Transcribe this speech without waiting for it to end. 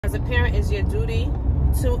as a parent, is your duty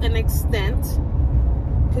to an extent,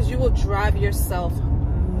 because you will drive yourself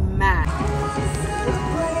mad.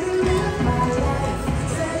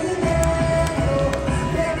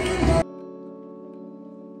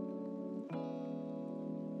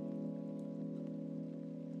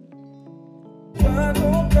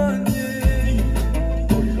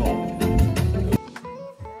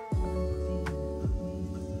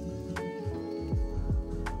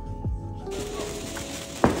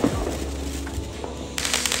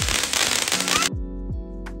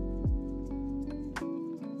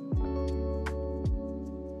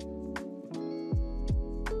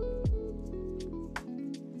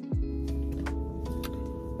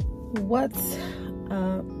 What's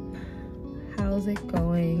up? How's it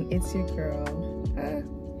going? It's your girl,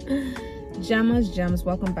 Gemma's Gems.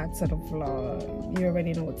 Welcome back to the vlog. You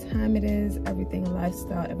already know what time it is. Everything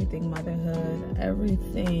lifestyle, everything motherhood,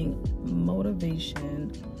 everything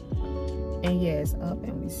motivation. And yeah, it's up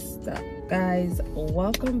and we stuck. Guys,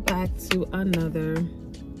 welcome back to another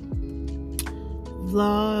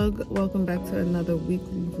vlog. Welcome back to another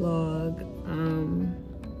weekly vlog.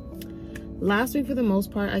 Last week, for the most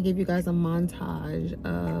part, I gave you guys a montage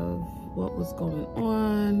of what was going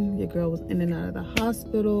on. Your girl was in and out of the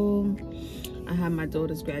hospital. I had my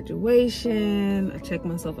daughter's graduation. I checked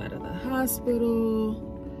myself out of the hospital.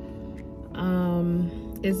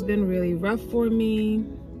 It's been really rough for me.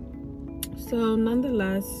 So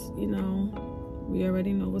nonetheless, you know, we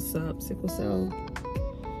already know what's up. Sickle cell.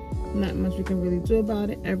 Not much we can really do about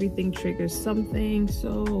it. Everything triggers something.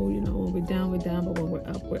 So, you know, when we're down, we're down. But when we're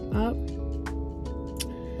up, we're up.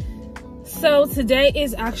 So today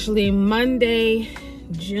is actually Monday,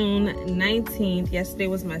 June 19th. Yesterday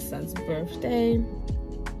was my son's birthday.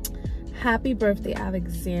 Happy birthday,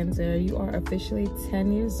 Alexander. You are officially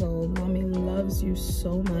 10 years old. Mommy loves you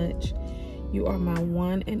so much. You are my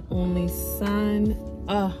one and only son.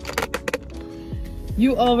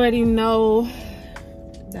 You already know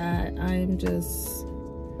that I'm just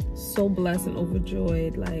so blessed and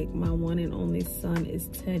overjoyed. Like, my one and only son is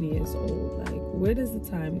 10 years old. Like, where does the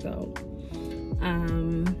time go?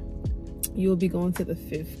 You'll be going to the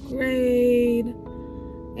 5th grade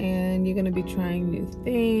and you're going to be trying new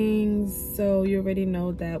things. So you already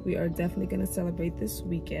know that we are definitely going to celebrate this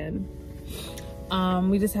weekend.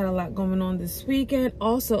 We just had a lot going on this weekend.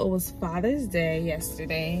 Also, it was Father's Day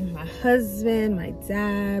yesterday. My husband, my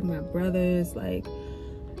dad, my brothers, like,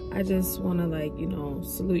 I just want to, like, you know,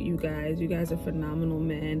 salute you guys. You guys are phenomenal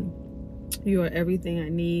men. You are everything I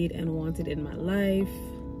need and wanted in my life.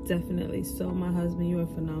 Definitely. So my husband, you're a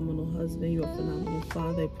phenomenal husband. You're a phenomenal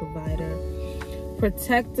father, provider,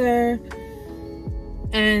 protector.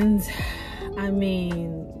 And I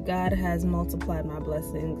mean, God has multiplied my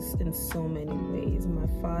blessings in so many ways. My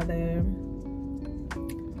father,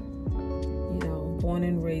 you know, born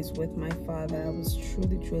and raised with my father, I was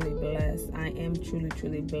truly blessed. I am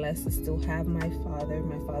truly blessed to still have my father.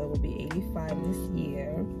 My father will be 85 this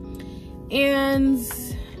year. And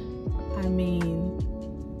I mean,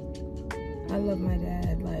 I love my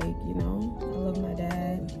dad. Like, you know, I love my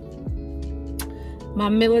dad. My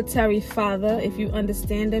military father, if you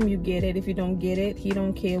understand him, you get it. If you don't get it, he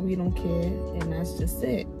don't care, we don't care, and that's just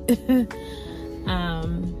it.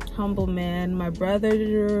 Humble man. My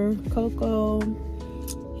brother Coco,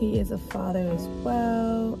 he is a father as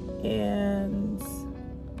well, and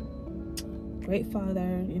great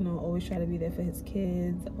father. You know, always try to be there for his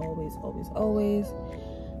kids. Always.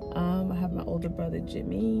 I have my older brother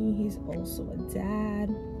Jimmy. He's also a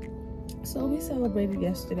dad. So we celebrated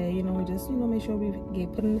yesterday. You know, we just, you know, make sure we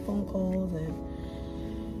put in the phone calls and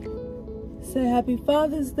say happy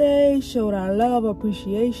Father's Day, showed our love,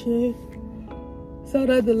 appreciation. So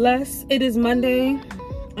nonetheless, it is Monday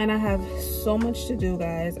and I have so much to do,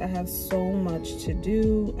 guys. I have so much to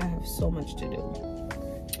do.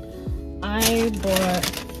 I bought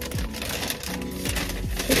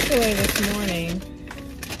Chick-fil-A this morning.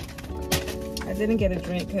 I didn't get a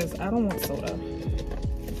drink because I don't want soda.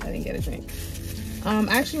 I didn't get a drink.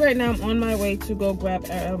 Actually, right now I'm on my way to go grab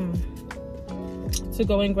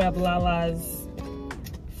Lala's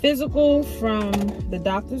physical from the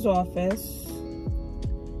doctor's office.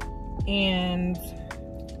 And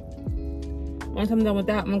once I'm done with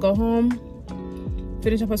that, I'm gonna go home,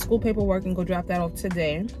 finish up her school paperwork, and go drop that off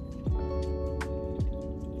today.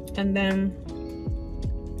 And then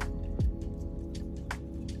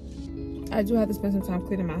I do have to spend some time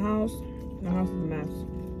cleaning my house. My house is a mess.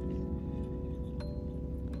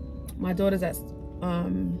 My daughter's at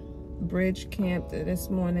bridge camp this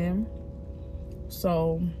morning.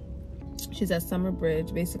 So she's at summer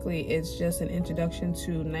bridge. Basically, it's just an introduction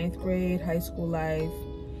to 9th grade, high school life,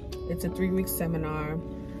 It's a 3-week seminar.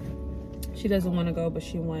 She doesn't want to go, but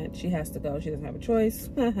she has to go. She doesn't have a choice.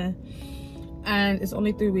 And it's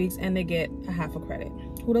only 3 weeks, and they get a half a credit.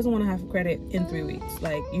 Who doesn't want a half a credit in 3 weeks?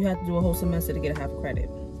 Like, you have to do a whole semester to get a half a credit.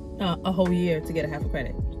 A whole year to get a half a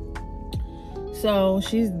credit. So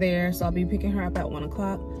she's there, so I'll be picking her up at 1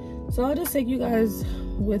 o'clock. So I'll just take you guys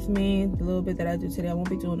with me. The little bit that I do today, I won't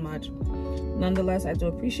be doing much. Nonetheless, I do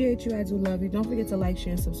appreciate you. I do love you. Don't forget to like,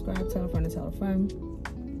 share, and subscribe. Tell a friend and tell a friend.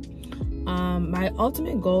 My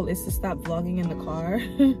ultimate goal is to stop vlogging in the car.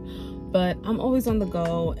 But I'm always on the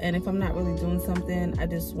go, and if I'm not really doing something, I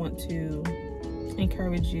just want to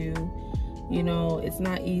encourage you. You know, it's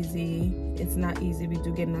not easy. It's not easy. We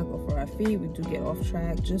do get knocked off our feet. We do get off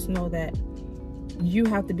track. Just know that you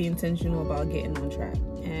have to be intentional about getting on track,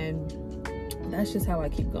 and that's just how I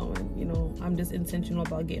keep going. You know, I'm just intentional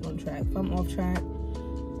about getting on track. If I'm off track,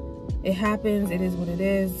 it happens. It is what it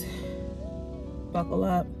is. Buckle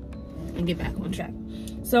up and get back on track.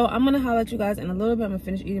 So I'm gonna holler at you guys in a little bit. I'm gonna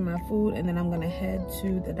finish eating my food, and then I'm gonna head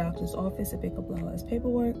to the doctor's office to pick up Lala's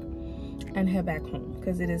paperwork and head back home,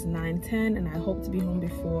 because it is 9:10 and I hope to be home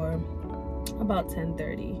before about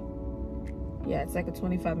 10:30. Yeah, it's like a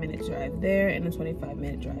 25-minute drive there and a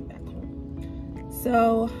 25-minute drive back home.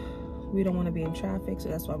 So we don't want to be in traffic, so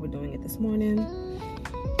that's why we're doing it this morning.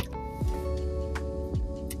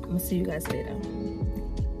 I'm gonna see you guys later.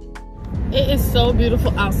 It is so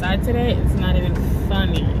beautiful outside today. It's not even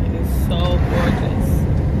funny. It is so gorgeous.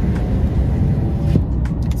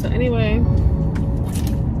 So anyway,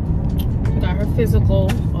 got her physical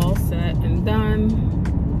all set and done,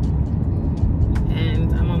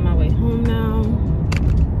 and I'm on my way home now.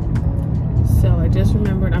 So I just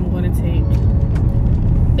remembered I'm going to take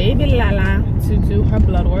baby Lala to do her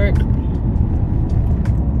blood work.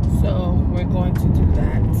 So we're going to do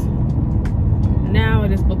that now. I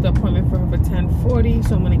just booked the appointment for her for 10:40,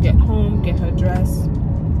 so I'm going to get home, get her dressed,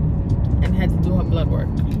 and head to do her blood work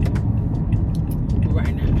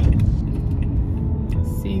right now.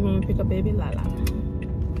 See you when we pick up baby Lala.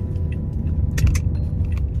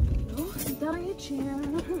 Oh, sit down in your chair.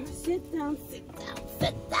 Sit down, sit down,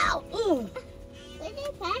 sit down. Ooh.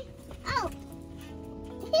 Oh.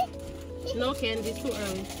 No candy, it's too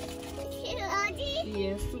early. Too early?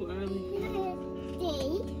 Yes, too early.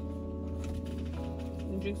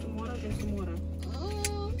 Drink some water, drink some water.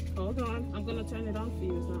 Hold on, I'm gonna turn it on for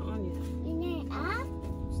you. It's not on yet.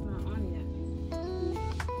 It's not on yet.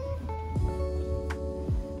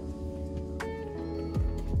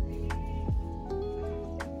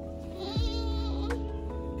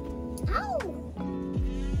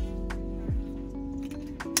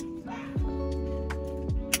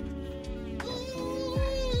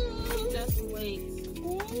 Just wait.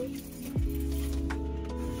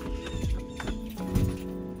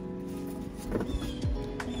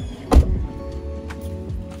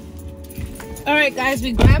 All right, guys,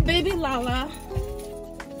 we grabbed baby Lala.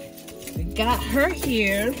 We got her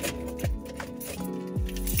here.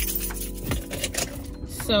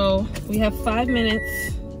 So we have 5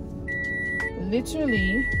 minutes,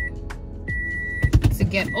 literally, to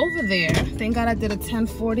get over there. Thank God I did a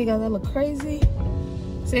 10:40. Guys, I look crazy.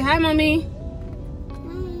 Say hi, mommy.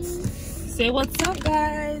 Hi. Say what's up,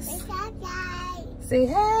 guys. What's up, guys? Say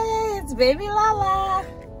hey, it's baby Lala.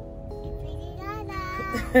 Baby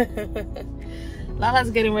Lala.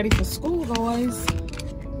 Lala's getting ready for school, guys.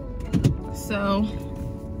 So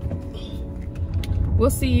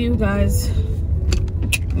we'll see you guys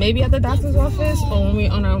maybe at the doctor's office or when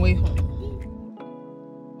we're on our way home.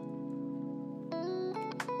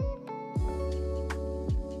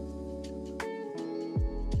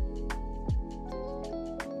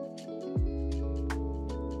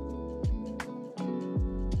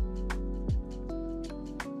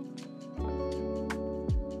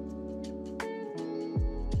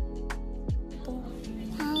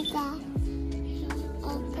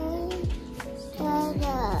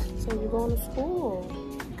 So you're going to school?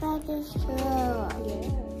 Go to school.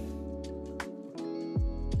 Yeah.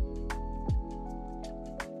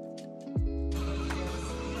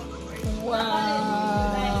 Wow.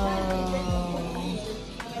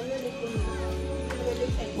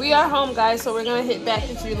 We are home, guys, so we're going to hit back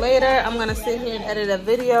with you later. I'm going to sit here and edit a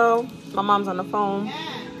video. My mom's on the phone,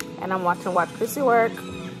 and I'm watching Chrissy work.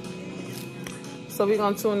 So we're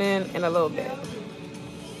going to tune in a little bit.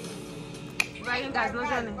 Right, guys, no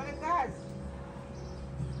journey.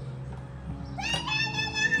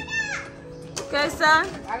 Okay, son.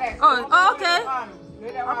 Oh, okay.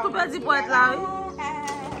 I'll put the point now.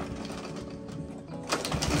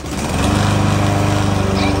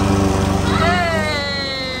 Hey,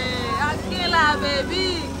 Akila, baby.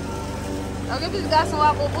 Okay, please got some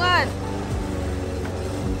apple blood.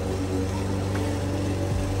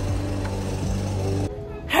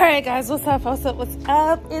 Alright guys, what's up? What's up? What's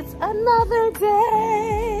up? It's another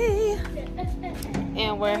day.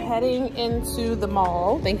 And we're heading into the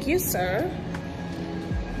mall. Thank you, sir.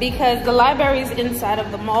 Because the library is inside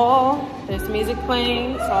of the mall. There's music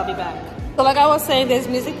playing, so I'll be back. So like I was saying, there's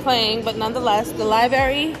music playing, but nonetheless, the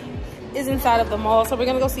library is inside of the mall. So we're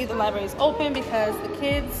gonna go see if the library is open because the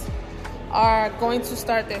kids are going to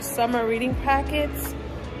start their summer reading packets.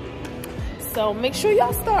 So make sure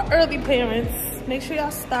y'all start early, parents. Make sure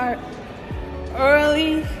y'all start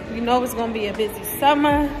early. You know it's gonna be a busy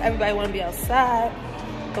summer. Everybody wanna be outside.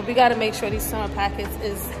 But we gotta make sure these summer packets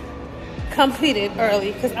is completed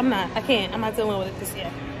early because I'm not dealing with it this year.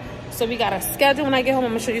 So we got a schedule. When I get home,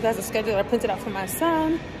 I'm gonna show you guys the schedule that I printed out for my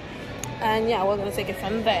son. And yeah, we're gonna take it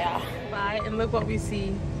from there. Bye, and look what we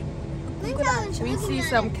see. We see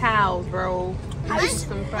some cows, bro.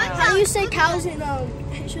 Some cows. How you say cows in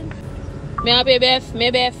Haitian?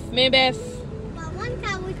 Well, one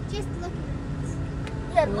cow was just looking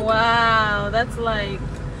at us. Yeah, Wow, that's like...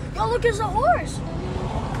 Yo, look, it's a horse.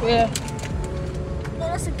 Yeah. No,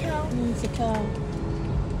 that's a cow. It's a cow.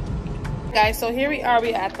 Guys, so here we are.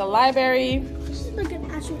 We're at the library. This is like an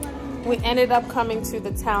actual library. We ended up coming to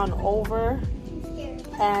the town over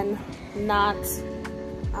and not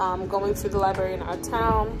going to the library in our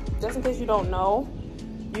town. Just in case you don't know,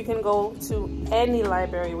 you can go to any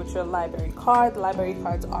library with your library card. The library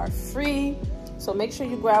cards are free, so make sure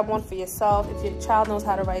you grab one for yourself. If your child knows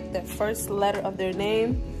how to write the first letter of their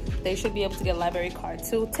name, they should be able to get a library card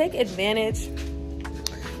too. Take advantage.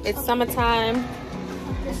 It's summertime.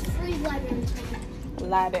 This free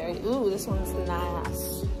Library. Ooh, this one's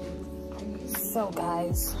nice. So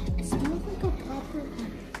guys, it smells like a proper.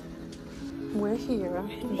 we're here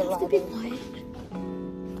in the You have to be library.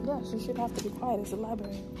 quiet. Yes, you should have to be quiet. It's a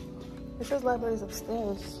library. It says library's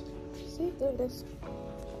upstairs. See, there it is.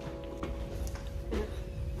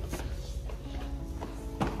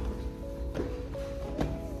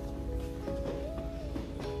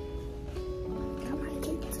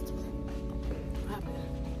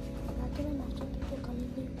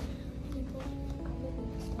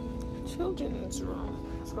 Children's room.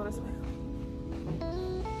 Let's go this way.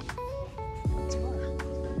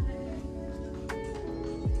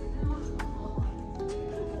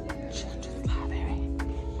 Children's library.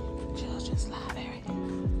 Children's library.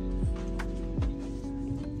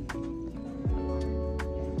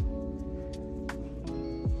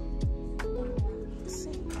 Look at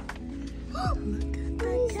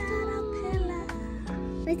the caterpillar.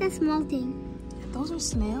 Where's that small thing? Those are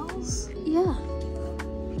snails? Yeah.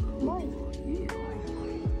 Lord,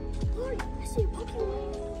 Lord, I see a Pokemon.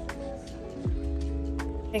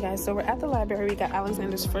 Hey guys, so we're at the library. We got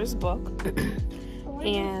Alexander's first book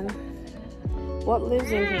and what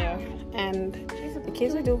lives in here, and the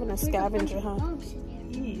kids are doing a scavenger hunt.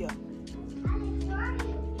 Yeah.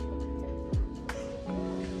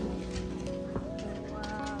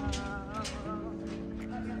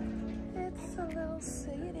 It's a little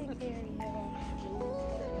sitting area.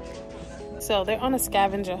 So they're on a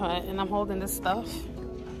scavenger hunt and I'm holding this stuff.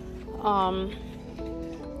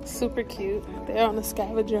 Super cute. They're on a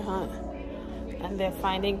scavenger hunt and they're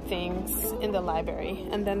finding things in the library,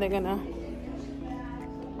 and then they're gonna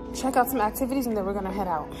check out some activities and then we're gonna head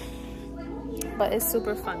out. But it's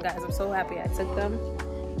super fun, guys. I'm so happy I took them,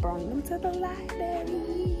 brought them to the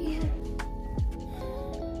library.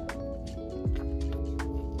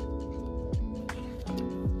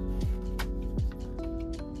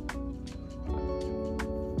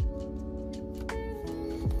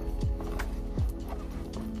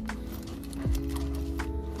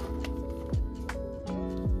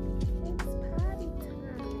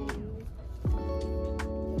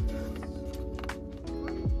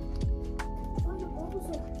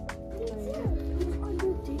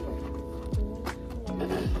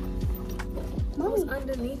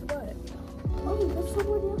 Underneath what? Oh, that's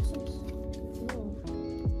somebody else's. No.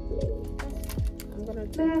 I'm gonna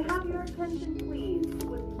May I have your attention, please?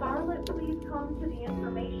 Would Scarlett please come to the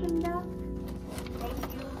information desk?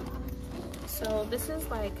 Thank you. So this is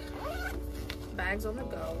like bags on the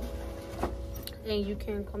go, and you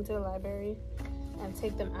can come to the library and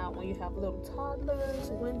take them out when you have little toddlers,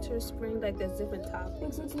 winter, spring, like there's different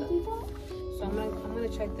topics and stuff. So I'm gonna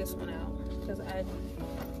check this one out because I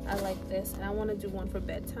like this, and I want to do one for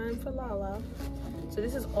bedtime for Lala. So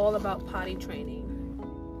this is all about potty training.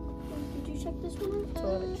 Did you check this one out?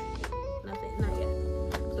 Toilet training. Nothing, not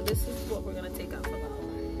yet. So this is what we're gonna take out for Lala.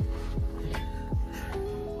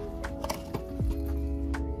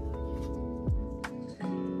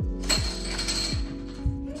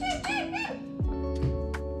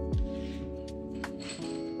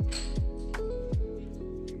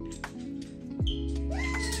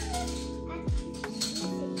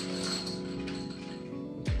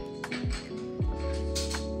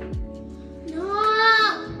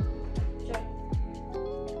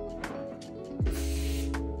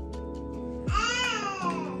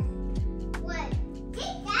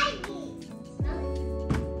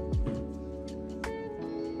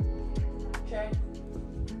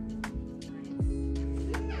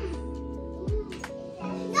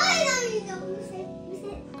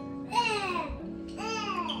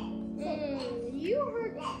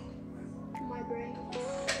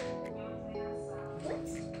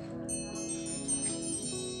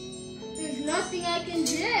 more thing I can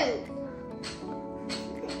do.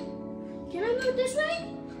 Can I move this way?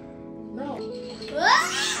 No.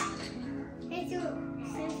 Ah! It's your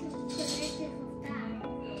connected with that.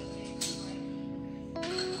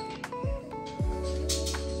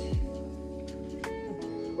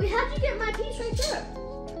 Wait, how'd you get my piece right there?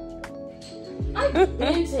 I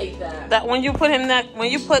didn't take that. That when you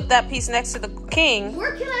put that piece next to the king.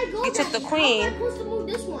 Where can I go? You took the queen. How am I supposed to move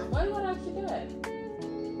this one? Why would I do that?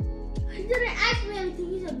 I didn't ask me anything.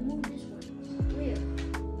 He said move this one. Where?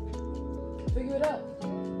 Figure it out.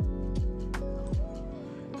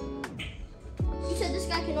 You said this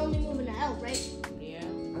guy can only move in the L, right? Yeah.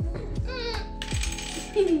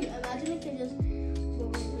 Imagine if they just go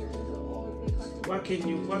What can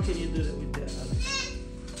you do with that?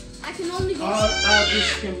 I can only go All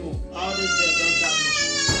this can move. All this that does not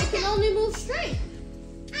I can only move straight.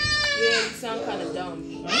 Yeah, you sound kind of dumb.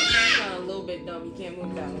 You sound a little bit dumb. You can't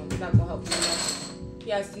move that one. It's not gonna help you enough. He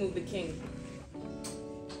has to move the king.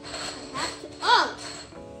 I have to. Oh!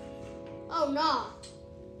 Oh no.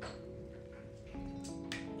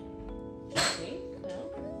 See? No?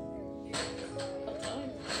 Okay.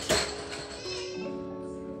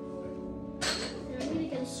 I'm gonna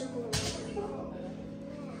get a circle around.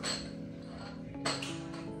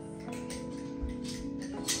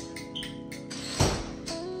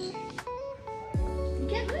 You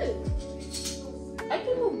can't move. I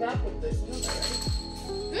can move back with this. You know that, right?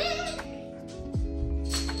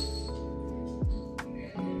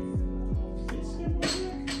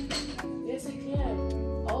 Yes, it can.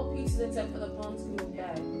 All pieces except for the pawns can move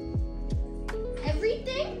back.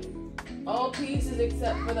 Everything? All pieces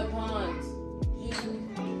except for the pawns.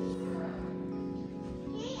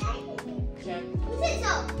 Check. Who's it so?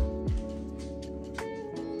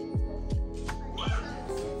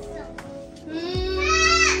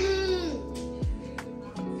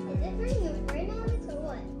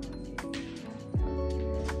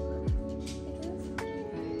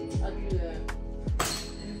 I'll do that.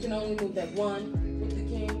 You can only move that one with the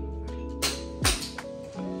king.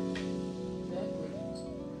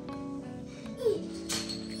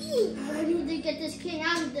 I need to get this king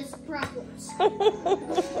out of this problems.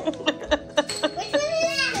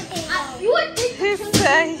 You would think He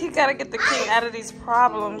said he gotta get the king out of these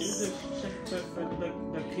problems. the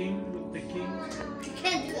king with the king. you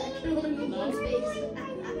can't do that. You can only move one space.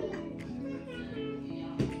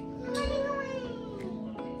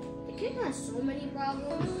 The king has so many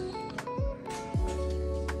problems.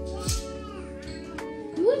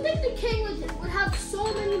 You would think the king would have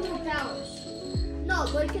so many more powers. No,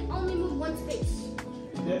 but it can only move one space.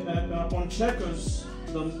 On checkers,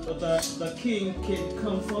 the king can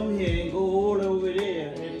come from here and go all over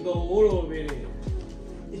there and go all over there.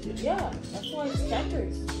 Yeah, that's why it's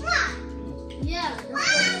checkers. Yeah.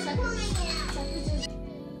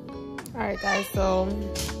 Alright guys, so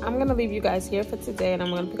I'm gonna leave you guys here for today and I'm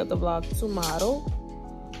gonna pick up the vlog tomorrow.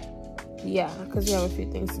 Yeah, because we have a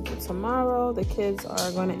few things to do tomorrow. The kids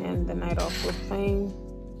are gonna end the night off with playing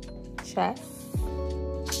chess.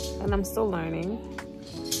 And I'm still learning.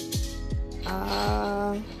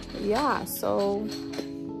 Yeah, so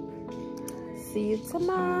see you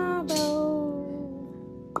tomorrow.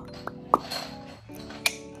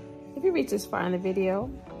 If you reach this far in the video,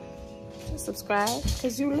 just subscribe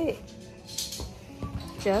because you lit.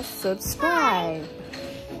 Just subscribe.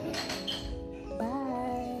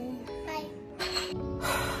 Bye. Bye.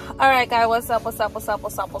 Alright guys, what's up?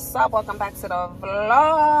 Welcome back to the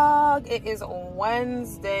vlog. It is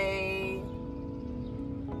Wednesday,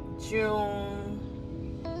 June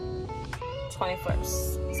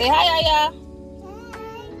 21st. Say hi, Yaya.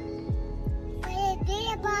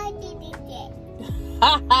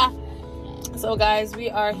 So guys,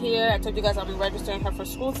 we are here. I told you guys I'm registering her for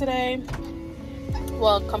school today.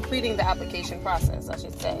 Well, completing the application process, I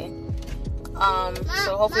should say.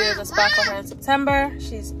 So hopefully there's a spot for her in September.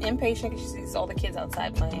 She's impatient because she sees all the kids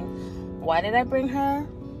outside playing. Why did I bring her?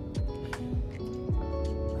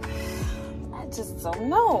 I just don't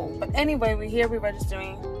know. But anyway, we're here. We're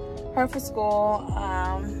registering her for school.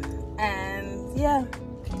 And yeah,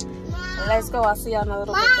 let's go. I'll see y'all in a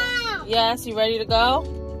little bit. Though. Yes, you ready to go?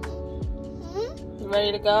 You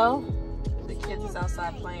ready to go? The kids is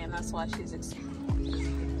outside playing. That's why she's excited.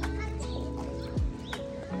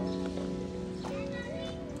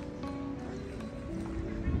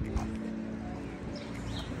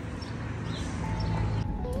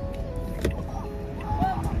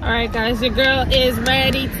 Alright guys, your girl is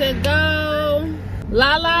ready to go.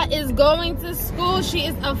 Lala is going to school. She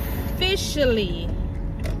is officially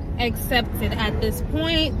accepted at this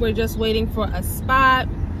point. We're just waiting for a spot.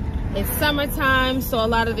 It's summertime, so a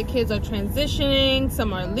lot of the kids are transitioning.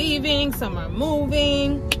 Some are leaving, some are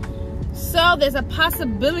moving. So there's a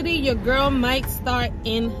possibility your girl might start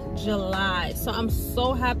in July. So I'm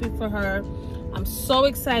so happy for her. I'm so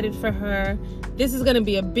excited for her. This is gonna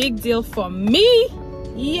be a big deal for me.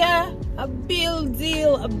 Yeah, a big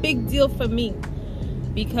deal for me.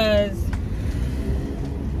 Because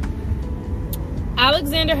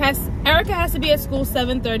Erica has to be at school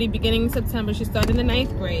 7:30 beginning in September. She started in the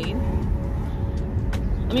 9th grade.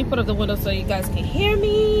 Let me put up the window so you guys can hear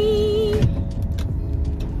me.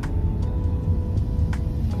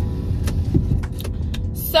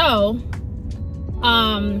 So,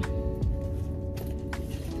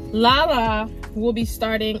 Lala will be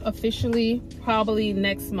starting officially probably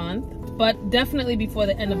next month, but definitely before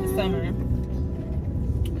the end of the summer.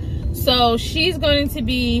 So she's going to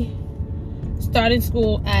be starting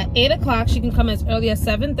school at 8 o'clock. She can come as early as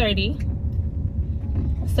 7:30.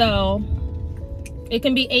 So it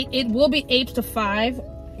can be 8, it will be 8 to 5,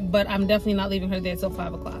 but I'm definitely not leaving her there till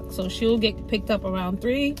 5 o'clock. So she'll get picked up around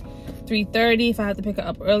 3:30 if I have to pick her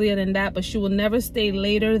up earlier than that, but she will never stay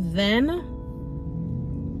later than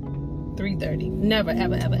 3:30. Never,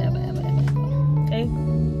 ever, ever, ever, ever, ever. Okay?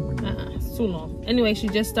 It's too long. Anyway,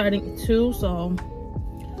 she's just starting at 2, so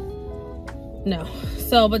no.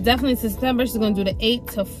 So, but definitely September she's gonna do the 8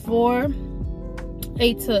 to 4,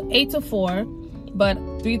 8 to 4, but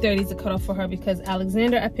 3:30 is the cutoff for her because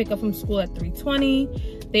Alexander I pick up from school at 3:20.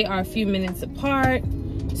 They are a few minutes apart,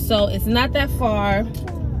 so it's not that far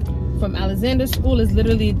from Alexander's school. Is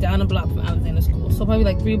literally down a block from Alexander's school, so probably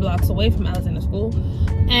like 3 blocks away from Alexander's school.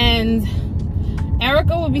 And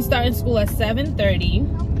Erica will be starting school at 7:30.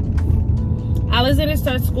 Alexander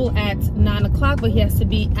starts school at 9 o'clock, but he has to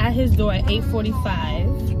be at his door at 8:45.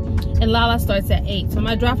 And Lala starts at 8. So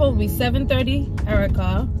my drop off will be 7:30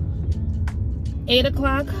 Erica, 8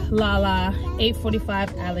 o'clock Lala,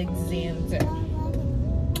 8:45 Alexander.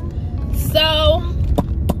 So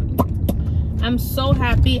I'm so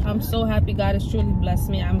happy. I'm so happy. God has truly blessed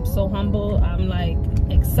me. I'm so humble. I'm like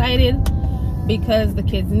excited because the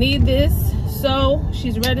kids need this. So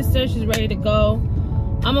she's registered. She's ready to go.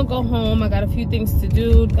 I'm gonna go home. I got a few things to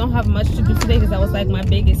do. Don't have much to do today because that was like my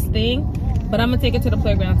biggest thing. But I'm gonna take her to the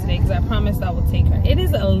playground today because I promised I would take her. It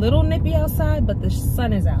is a little nippy outside, but the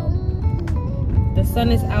sun is out. The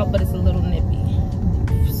sun is out, but it's a little nippy.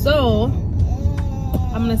 So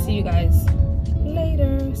I'm gonna see you guys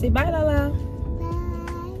later. Say bye, Lala.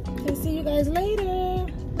 I'll see you guys later.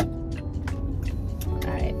 All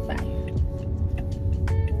right, bye.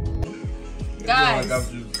 Guys,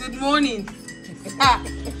 good morning.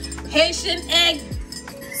 Haitian egg.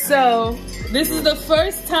 So this is the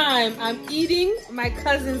first time I'm eating my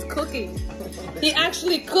cousin's cooking. He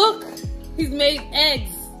actually cooked. He's made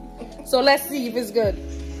eggs. So let's see if it's good.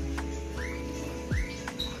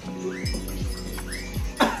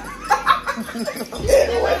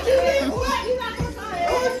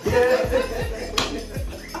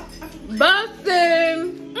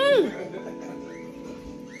 Bustin'.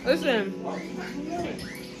 Listen.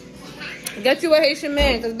 Get you a Haitian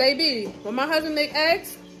man, cause baby, when my husband make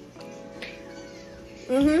eggs,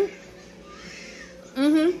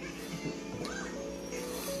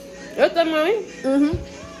 That's the money.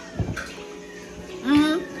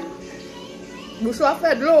 Busho a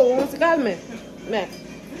fait de l'eau, on se calme. Mais.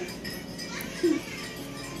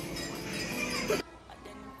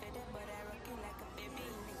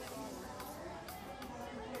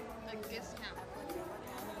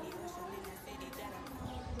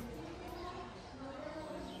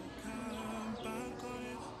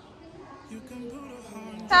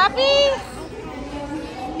 Happy?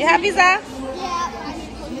 You happy, Zah? Yeah.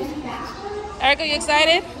 Erica, you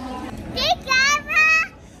excited?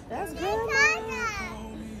 That's good.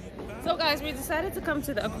 So guys, we decided to come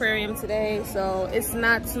to the aquarium today. So it's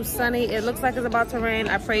not too sunny. It looks like it's about to rain.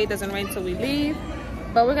 I pray it doesn't rain till we leave.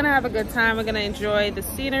 But we're gonna have a good time. We're gonna enjoy the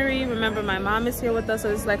scenery. Remember, my mom is here with us, so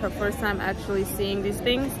it's like her first time actually seeing these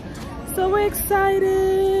things. So we're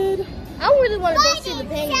excited. I really want to go see the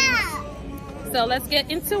penguins. So let's get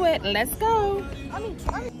into it. Let's go.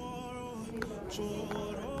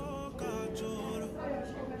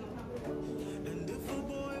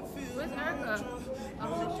 Where's Erica?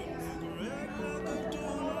 Oh,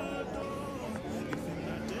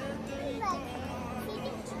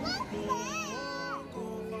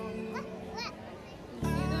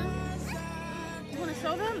 you want to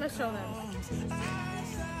show them? Let's show them.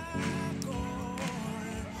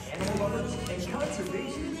 Animal lovers and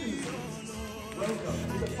conservation enthusiasts, welcome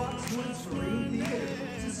to the Foxwoods Marine Theater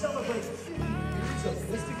to celebrate 50 years of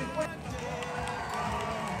Mystic Aquarium.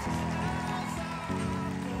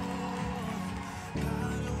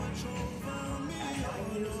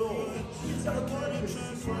 Celebrate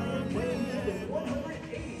this client weighing more than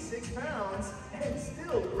 186 pounds and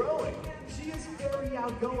still growing. She is very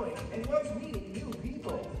outgoing and loves meeting new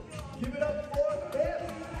people. Give it up for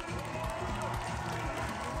Beth.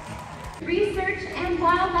 Research and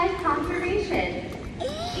wildlife conservation.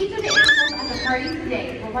 Each of the animals at the party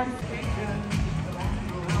today will want to...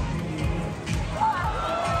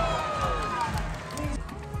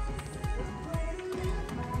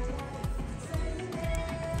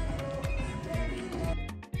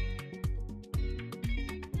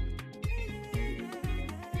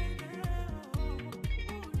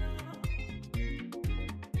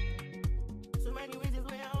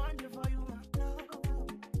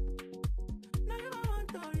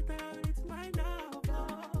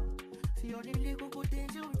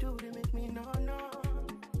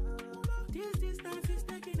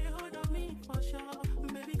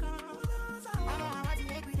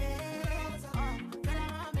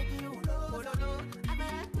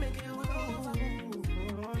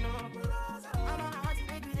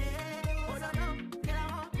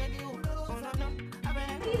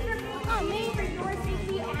 Made for your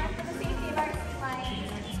safety and for the safety of our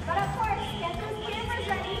clients. But of course, get those cameras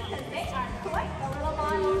ready because they are quite the little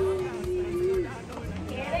models.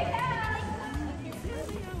 Here they come.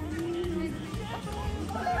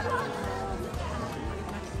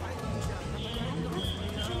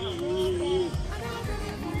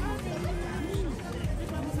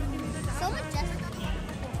 So majestic.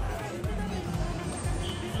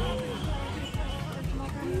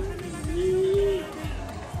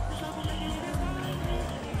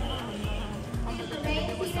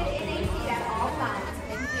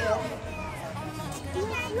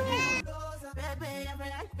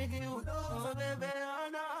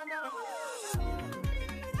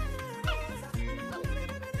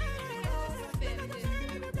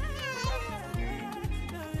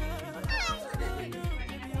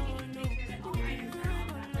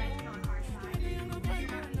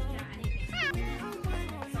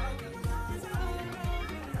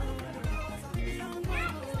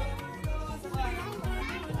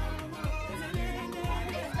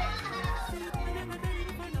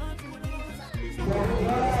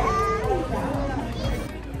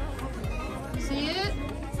 See it?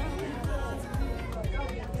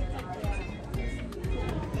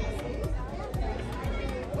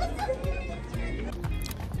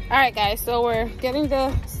 Alright guys, so we're getting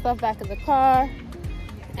the stuff back in the car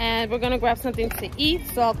and we're gonna grab something to eat.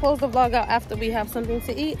 So I'll close the vlog out after we have something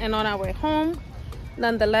to eat and on our way home.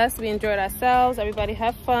 Nonetheless, we enjoyed ourselves. Everybody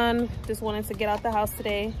had fun. Just wanted to get out the house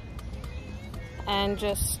today and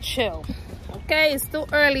just chill. Okay, it's still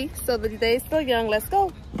early, so the day is still young. Let's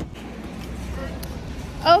go.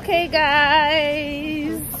 Okay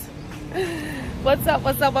guys, what's up,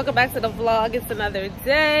 welcome back to the vlog. It's another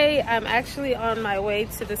day. I'm actually on my way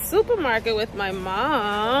to the supermarket with my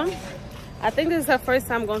mom. I think this is her first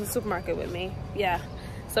time going to the supermarket with me. Yeah,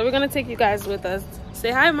 so we're gonna take you guys with us.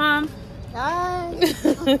 Say hi, Mom. Hi.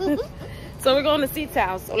 So we're going to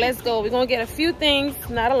C-Town, so let's go. We're gonna get a few things,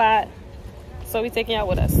 not a lot, so we're taking y'all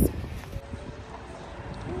with us.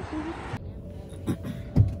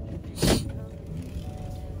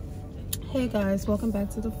 Hey guys, welcome back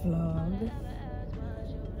to the vlog.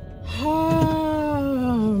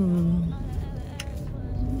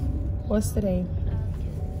 What's today?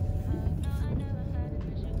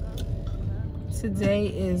 Today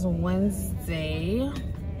is Wednesday.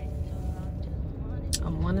 I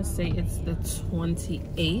want to say it's the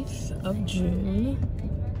 28th of June.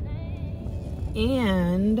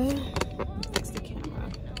 And fix the camera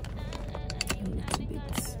a little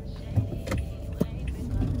bit.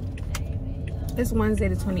 It's Wednesday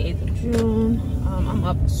the 28th of June. I'm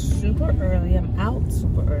up super early. I'm out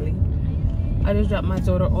super early. I just dropped my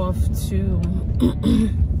daughter off to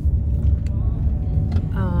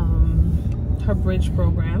her bridge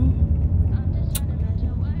program.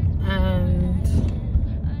 And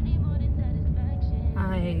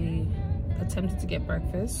I attempted to get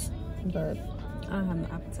breakfast, but I don't have an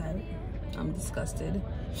appetite. I'm disgusted,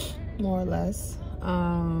 more or less.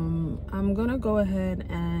 I'm gonna go ahead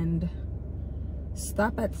and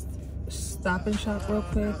stop at Stop and Shop real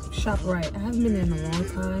quick. ShopRite. I haven't been in a long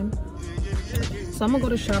time, so I'm gonna go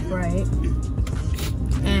to ShopRite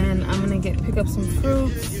and I'm gonna pick up some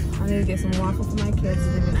fruits. I need to get some waffles for my kids.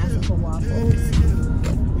 They've been asking for waffles.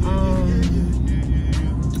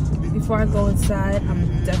 Before I go inside,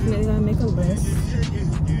 I'm definitely gonna make a list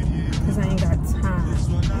because I ain't got time.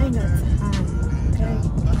 Okay?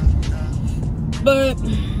 But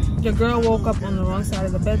your girl woke up on the wrong side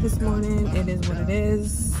of the bed this morning. It is what it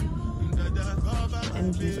is.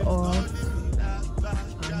 Energy's off.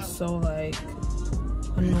 so like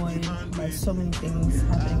annoyed by so many things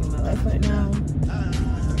happening in my life right now.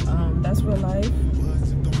 That's real life.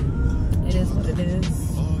 It is what it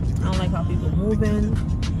is. I don't like how people moving.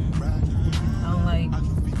 I don't like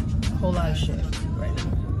a whole lot of shit right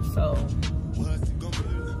now. So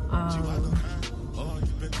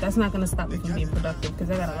that's not gonna stop me from being productive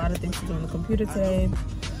because I got a lot of things to do on the computer today.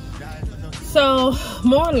 So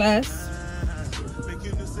more or less,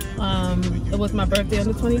 it was my birthday on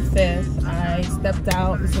the 25th. I stepped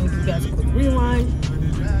out. I'm just gonna give you guys a quick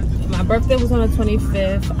rewind. My birthday was on the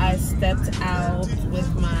 25th. I stepped out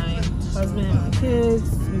with my husband and my kids.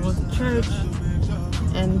 We went to church,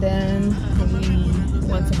 and then we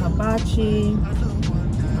went to hibachi.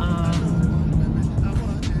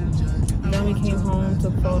 Then we came home,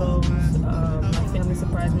 took photos. My family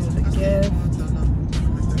surprised me with a gift.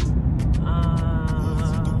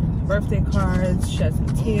 Birthday cards, shed some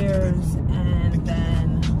tears, and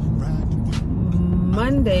then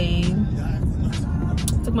Monday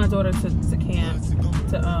took my daughter to camp,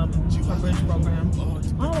 to her bridge program. I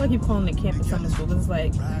don't know why I keep calling it camp and summer school, because it's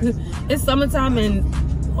like it's summertime and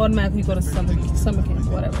automatically go to summer camp,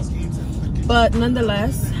 whatever. But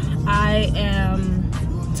nonetheless, I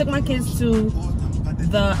took my kids to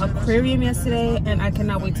the aquarium yesterday, and I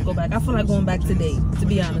cannot wait to go back. I feel like going back today, to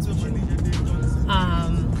be honest with you.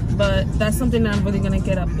 But that's something that I'm really gonna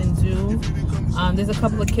get up and do. There's a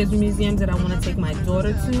couple of kids museums that I want to take my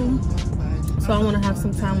daughter to, so I want to have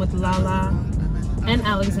some time with Lala and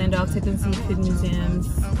Alexander. I'll take them to some kid museums.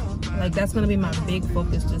 Like, that's gonna be my big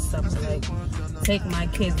focus this summer. Like, take my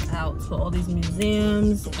kids out to all these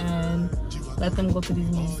museums and let them go to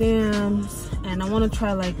these museums. And I want to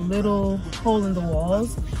try like little hole in the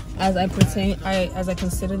walls as I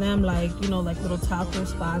consider them, like, you know, like little taco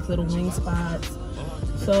spots, little wing spots.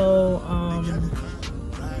 So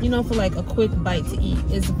you know, for like a quick bite to eat.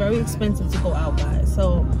 It's very expensive to go out, guys.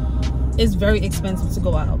 So it's very expensive to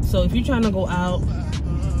go out. So if you're trying to go out,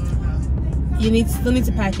 you still need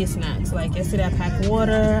to pack your snacks. Like yesterday I packed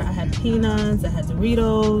water, I had peanuts, I had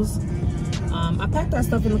Doritos. I packed that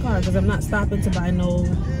stuff in the car because I'm not stopping to buy no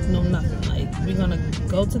nothing. Like, we're gonna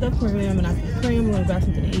go to the aquarium, and after the aquarium we're gonna grab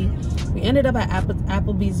something to eat. We ended up at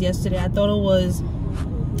Applebee's yesterday. I thought it was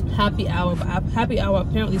happy hour, but happy hour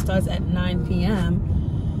apparently starts at 9 p.m.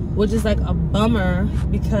 which is like a bummer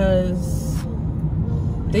because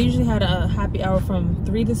they usually had a happy hour from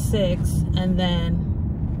 3 to 6, and then,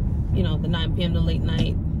 you know, the 9 p.m. to late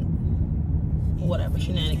night, whatever,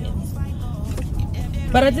 shenanigans.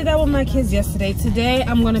 But I did that with my kids yesterday. Today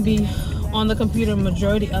I'm gonna be on the computer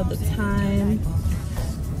majority of the time,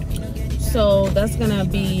 so that's gonna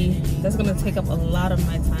take up a lot of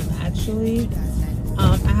my time actually.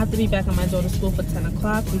 I have to be back at my daughter's school for 10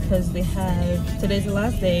 o'clock because today's the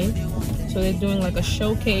last day, so they're doing like a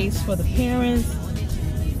showcase for the parents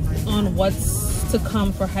on what's to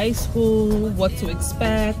come for high school, what to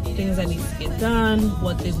expect, things that need to get done,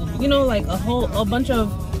 what they will, you know, like a bunch of,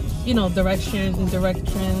 you know, direction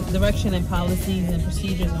and policies and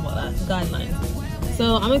procedures and whatnot, guidelines.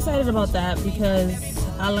 So I'm excited about that because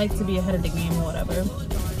I like to be ahead of the game or whatever.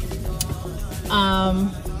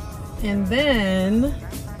 And then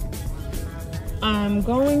I'm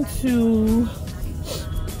going to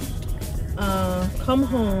come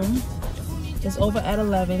home. It's over at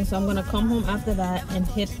 11, so I'm gonna come home after that and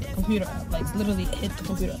hit the computer up, like literally hit the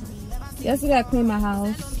computer up. Yesterday I cleaned my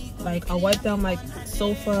house. Like, I wiped down my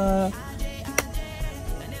sofa,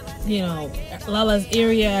 you know, Lala's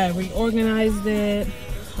area. I reorganized it,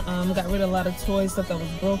 got rid of a lot of toys, stuff that was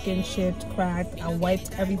broken, chipped, cracked. I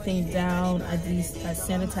wiped everything down. I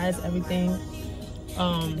sanitized everything.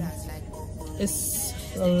 It's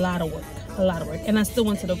a lot of work, and I still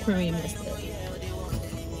went to the aquarium yesterday.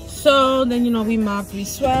 So then, you know, we mopped, we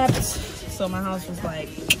swept, so my house was like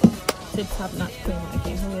tip top notch clean when I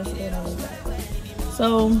came home yesterday, and I was back.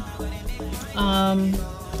 So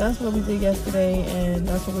that's what we did yesterday, and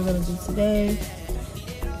that's what we're gonna do today.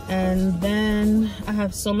 And then I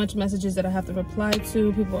have so much messages that I have to reply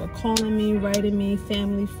to. People are calling me, writing me,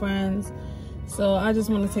 family, friends. So I just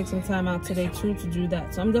want to take some time out today too to do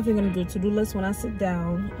that. So I'm definitely gonna do a to-do list when I sit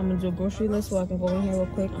down. I'm gonna do a grocery list so I can go in here real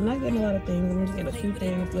quick. I'm not getting a lot of things. I'm just getting a few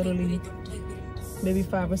things, literally maybe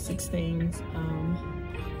 5 or 6 things.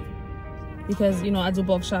 Because, you know, I do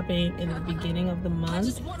bulk shopping in the beginning of the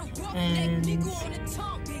month, and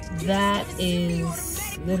that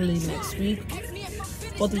is literally next week.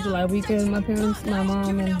 4th of July weekend, my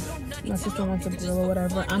mom and my sister went to grill or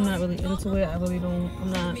whatever. I'm not really into it.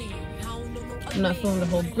 I'm not feeling the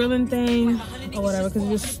whole grilling thing or whatever because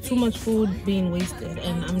there's just too much food being wasted,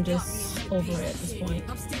 and I'm just over it at this point.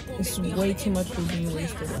 It's way too much food being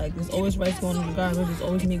wasted. Like, there's always rice going in the garbage, there's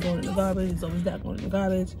always meat going in the garbage, there's always that going in the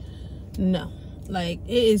garbage. No, like,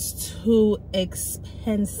 it is too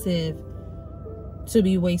expensive to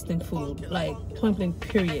be wasting food. Like, point blank,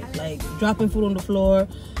 period. Like, dropping food on the floor,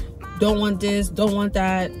 don't want this, don't want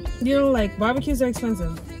that. You know, like, barbecues are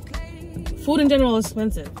expensive. Food in general is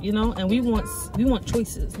expensive, you know, and we want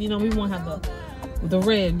choices. You know, we want to have the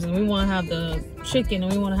ribs, and we want to have the chicken,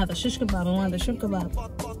 and we want to have the shish kebab, and we want the shrimp kebab.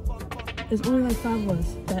 There's only like 5 of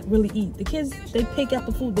us that really eat. The kids, they pick out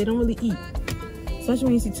the food, they don't really eat. Especially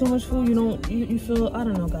when you see too much food, you feel, I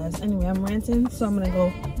don't know, guys. Anyway, I'm ranting, so I'm gonna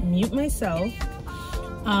go mute myself.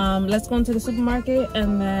 Let's go into the supermarket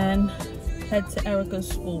and then head to Erica's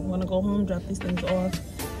school. I'm gonna go home, drop these things off,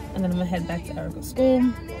 and then I'm gonna head back to Erica's school.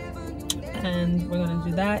 And we're gonna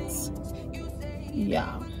do that.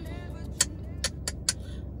 Yeah.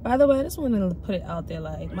 By the way, I just wanted to put it out there,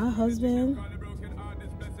 like, my husband,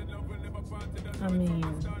 I mean,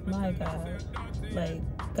 my God, like,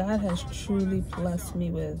 God has truly blessed me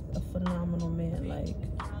with a phenomenal man.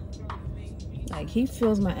 Like he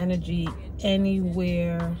feels my energy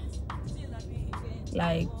anywhere.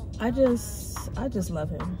 Like, I just love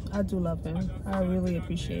him. I do love him. I really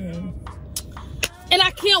appreciate him. And I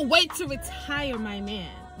can't wait to retire my man.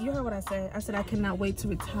 You heard what I said? I said I cannot wait to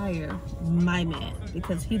retire my man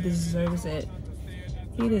because he deserves it.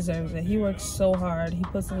 He deserves it. He works so hard. He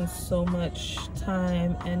puts in so much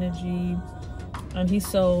time, energy, and he's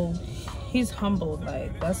humbled.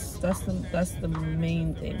 Like, that's the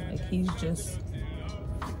main thing. Like, he's just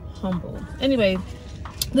humble. Anyway,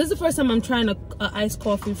 this is the first time I'm trying a iced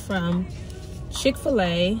coffee from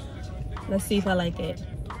Chick-fil-A. Let's see if I like it.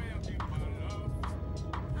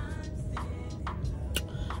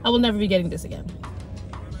 I will never be getting this again.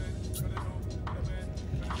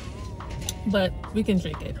 But we can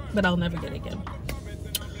drink it. But I'll never get it again.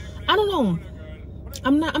 I don't know.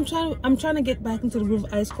 I'm trying to get back into the groove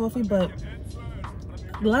of iced coffee, but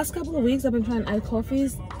the last couple of weeks I've been trying iced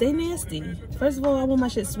coffees. They nasty. First of all, I want my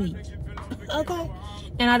shit sweet. Okay?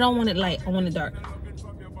 And I don't want it light. I want it dark.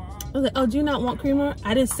 I was like, oh, do you not want creamer?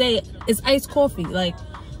 I didn't say it's iced coffee. Like,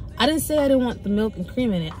 I didn't say I didn't want the milk and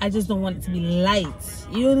cream in it. I just don't want it to be light.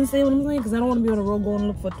 You understand what I'm saying? Because I don't want to be on the road going to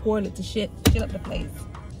look for a toilet to shit up the place.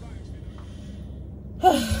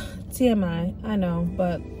 TMI, I know,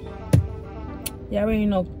 but y'all already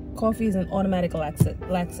know coffee is an automatic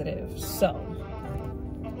laxative. So,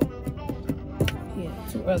 yeah,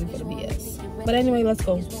 too early for the BS. But anyway, let's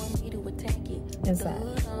go inside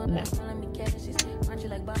now.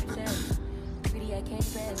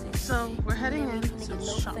 So we're heading in to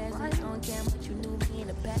ShopRite.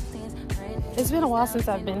 It's been a while since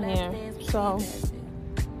I've been here, so it's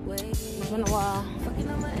been a while since I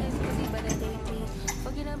have been here.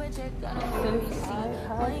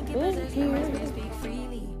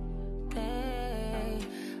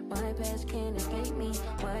 My past can't escape me.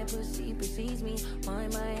 My pussy precedes me. My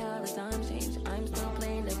all the time change. I'm still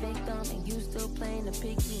playing the victim, and you still playing the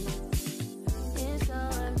picky. It's so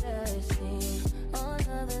embarrassing. All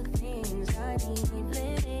of the things I need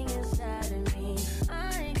living inside of me.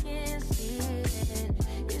 I can't see it.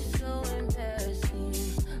 It's so embarrassing.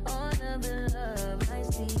 All of the love I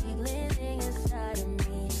see living inside of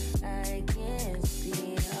me. I can't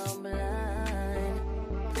see. I'm blind.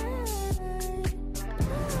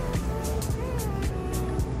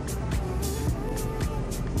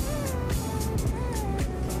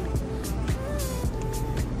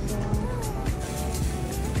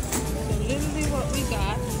 What we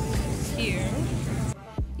got here.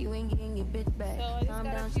 You ain't getting your bitch back. So I just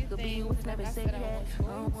got a few things and I said I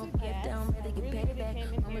was going to get down, better get paid back.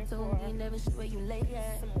 Mama told me never see where you lay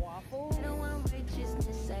at. Some waffles. No one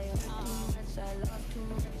righteousness. I have too much. I lost too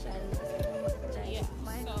much. I lost too much. Yeah. So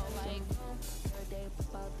like,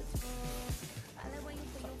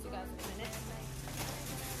 you guys a minute.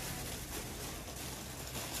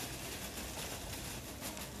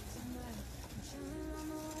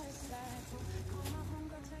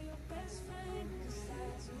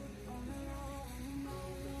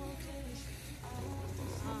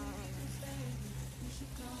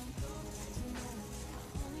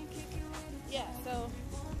 Yeah, so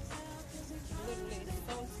literally it's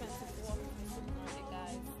so expensive to walk to the supermarket,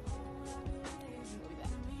 guys.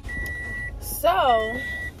 So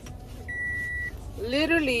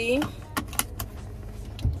literally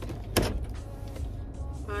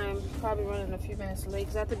I'm probably running a few minutes late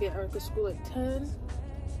because I have to be at Erica's school at 10.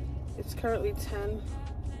 It's currently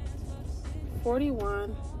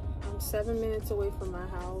 10:41. I'm 7 minutes away from my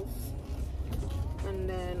house. And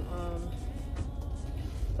then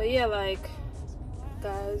but yeah, like,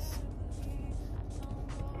 guys,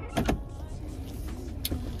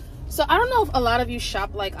 So I don't know if a lot of you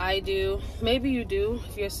shop like I do. Maybe you do.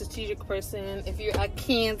 If you're a strategic person, if you're a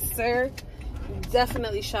Cancer,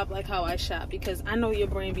 definitely shop like how I shop, because I know your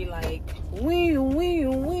brain be like, wee.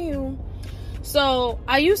 So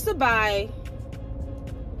I used to buy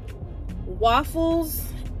waffles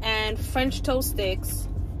and French toast sticks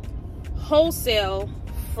wholesale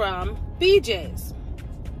from BJ's,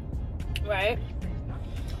 right?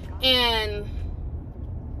 And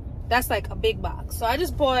that's like a big box. So I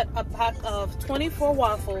just bought a pack of 24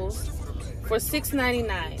 waffles for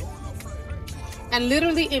 $6.99. And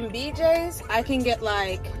literally in BJ's, I can get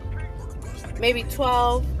like maybe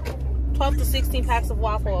 12 to 16 packs of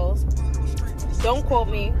waffles. Don't quote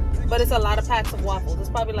me, but it's a lot of packs of waffles. It's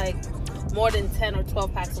probably like more than 10 or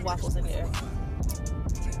 12 packs of waffles in there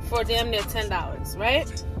for damn near $10,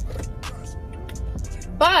 right?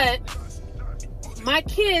 But my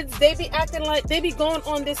kids, they be acting like, they be going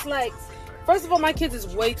on this like, first of all, my kids is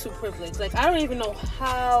way too privileged. Like, I don't even know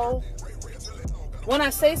how, when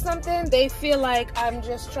I say something, they feel like I'm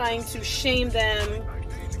just trying to shame them,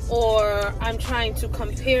 or I'm trying to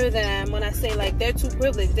compare them when I say like they're too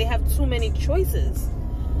privileged. They have too many choices.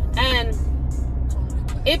 And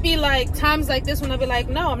it be like times like this when I be like,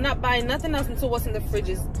 no, I'm not buying nothing else until what's in the fridge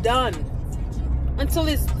is done. Until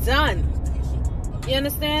it's done. You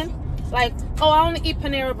understand? Like, oh, I only eat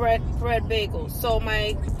Panera bread bagels. So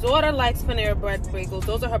my daughter likes Panera bread bagels.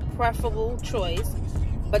 Those are her preferable choice.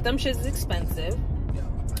 But them shit is expensive.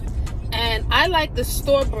 And I like the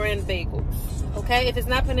store brand bagels. Okay? If it's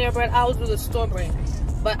not Panera bread, I'll do the store brand.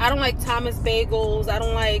 But I don't like Thomas bagels. I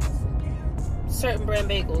don't like certain brand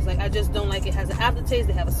bagels. Like, I just don't like it. It has an aftertaste.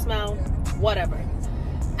 They have a smell. Whatever.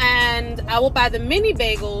 And I will buy the mini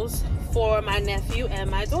bagels for my nephew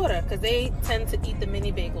and my daughter, because they tend to eat the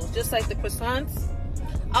mini bagels. Just like the croissants.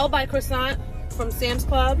 I'll buy croissant from Sam's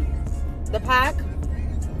Club, the pack.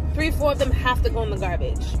 3-4 of them have to go in the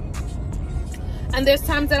garbage. And there's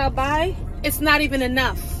times that I'll buy, it's not even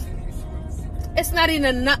enough. It's not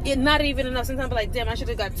even enough. Sometimes I'm like, damn, I should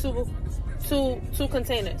have got two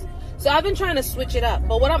containers. So I've been trying to switch it up.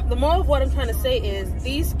 But the moral of what I'm trying to say is,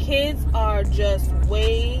 these kids are just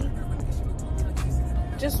way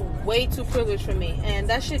too privileged for me, and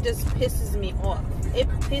that shit just pisses me off. It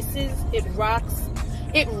rocks,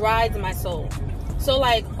 it rides my soul. So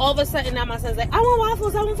like, all of a sudden now my son's like, I want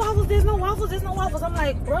waffles, there's no waffles. I'm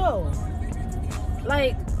like, bro,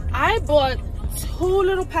 like, I bought 2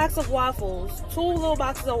 little packs of waffles, 2 little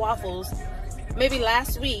boxes of waffles, maybe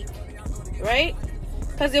last week, right?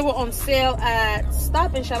 Because they were on sale at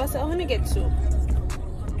Stop and Shop. I said, oh, let me get 2.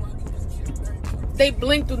 They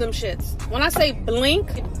blink through them shits. When I say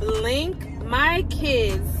blink, my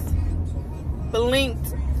kids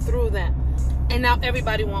blinked through them. And now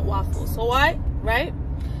everybody want waffles. So what? Right?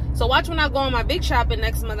 So watch when I go on my big shopping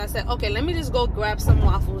next month. I said, okay, let me just go grab some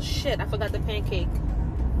waffles. Shit, I forgot the pancake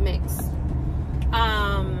mix.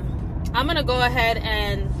 I'm gonna go ahead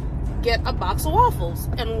and get a box of waffles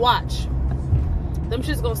and watch. Them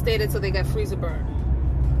shit's gonna stay there till they get freezer burn.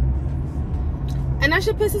 And that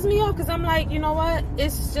shit pisses me off, because I'm like, you know what?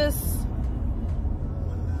 It's just,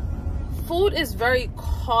 food is very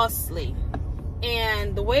costly.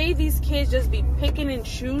 And the way these kids just be picking and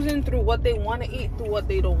choosing through what they want to eat, through what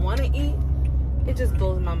they don't want to eat, it just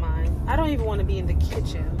blows my mind. I don't even want to be in the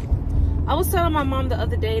kitchen. I was telling my mom the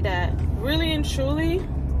other day that really and truly,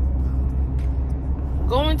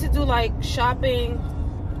 going to do like shopping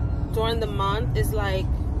during the month is like,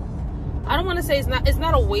 I don't want to say it's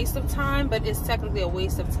not a waste of time, but it's technically a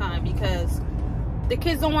waste of time, because the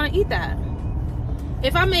kids don't want to eat that.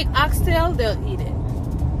 If I make oxtail, they'll eat it.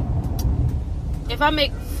 If I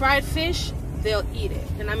make fried fish, they'll eat it.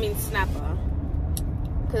 And I mean snapper,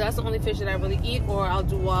 because that's the only fish that I really eat. Or I'll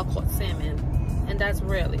do wild caught salmon, and that's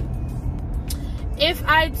rarely. If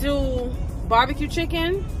I do barbecue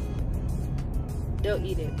chicken, they'll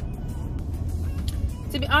eat it.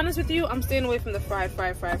 To be honest with you, I'm staying away from the fried.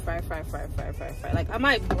 Like, I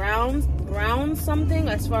might brown something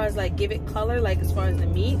as far as like give it color, like as far as the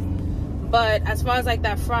meat. But as far as like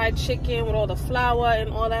that fried chicken with all the flour and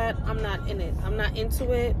all that, I'm not in it. I'm not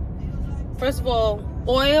into it. First of all,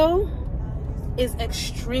 oil is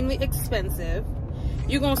extremely expensive.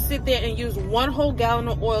 You're gonna sit there and use 1 whole gallon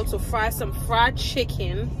of oil to fry some fried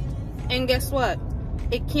chicken, and guess what?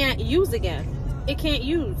 It can't use again. It can't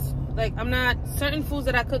use. Like, certain foods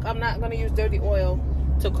that I cook, I'm not gonna use dirty oil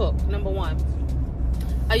to cook, number 1.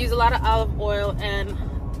 I use a lot of olive oil and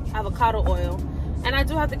avocado oil. And I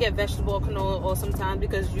do have to get vegetable or canola oil sometimes,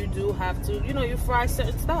 because you do have to, you know, you fry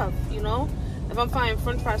certain stuff, you know? If I'm frying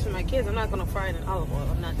french fries for my kids, I'm not gonna fry it in olive oil.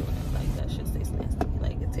 I'm not doing that. Like, that shit tastes nasty.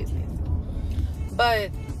 Like, it tastes nasty.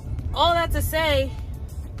 But all that to say,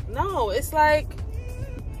 no, it's like,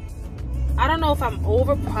 I don't know if I'm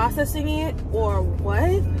over processing it or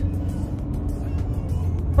what,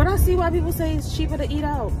 but I see why people say it's cheaper to eat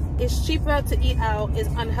out. It's cheaper to eat out. It's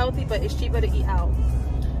unhealthy, but it's cheaper to eat out.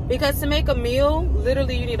 Because to make a meal,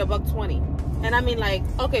 literally you need $1.20. And I mean, like,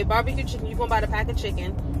 okay, barbecue chicken, you gonna buy the pack of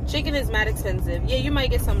chicken. Chicken is mad expensive. Yeah, you might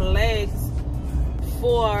get some legs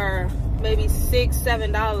for maybe $6,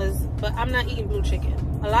 $7, but I'm not eating blue chicken.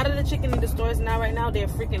 A lot of the chicken in the stores now, right now, they're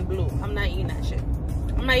freaking blue. I'm not eating that shit.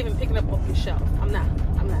 I'm not even picking up off the shelf. I'm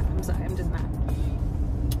sorry, I'm just not.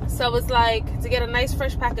 So it's like, to get a nice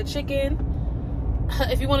fresh pack of chicken,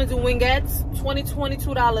 if you want to do wingettes,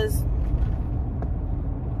 $22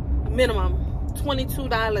 minimum.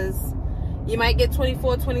 $22. You might get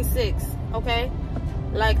 24, 26, okay?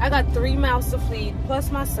 Like, I got 3 mouths to feed,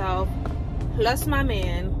 plus myself, plus my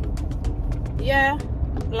man. Yeah,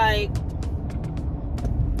 like,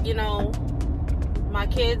 you know, my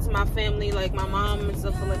kids, my family, like my mom and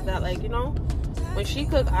stuff like that. Like, you know, when she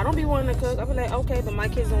cook, I don't be wanting to cook. I be like, okay, but my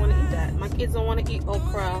kids don't want to eat that. My kids don't want to eat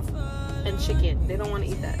okra and chicken. They don't want to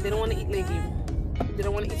eat that. They don't want to eat legume. They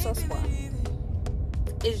don't want to eat sosua.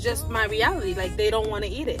 It's just my reality. Like, they don't want to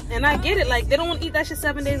eat it, and I get it. Like, they don't want to eat that shit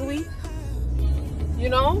 7 days a week. You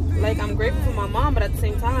know, like, I'm grateful for my mom, but at the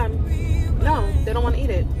same time, no, they don't want to eat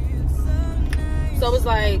it. So it's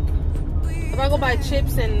like, if I go buy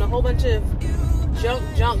chips and a whole bunch of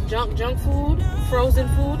junk food, frozen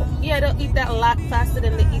food, yeah, they'll eat that a lot faster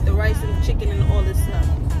than they eat the rice and the chicken and all this stuff.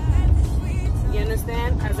 You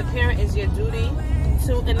understand? As a parent, it's your duty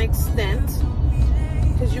to an extent,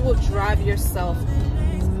 because you will drive yourself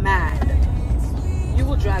mad. You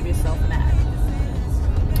will drive yourself mad.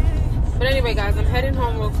 But anyway, guys, I'm heading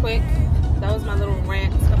home real quick. That was my little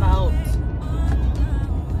rant about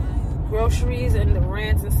groceries and the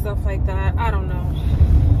rants and stuff like that. I don't know.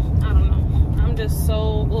 I'm just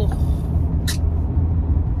so, ugh.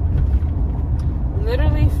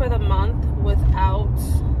 Literally for the month, without,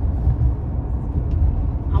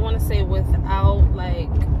 I want to say without like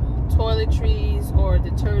toiletries or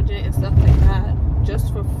detergent and stuff like that,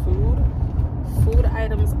 just for food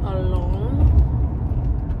items alone,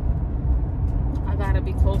 I gotta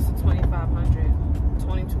be close to 2,500,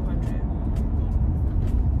 2,200.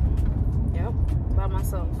 Yep, by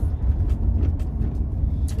myself.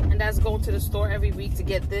 And that's going to the store every week to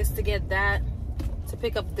get this, to get that, to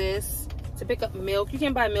pick up this, to pick up milk. You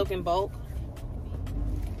can buy milk in bulk.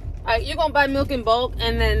 You're gonna buy milk in bulk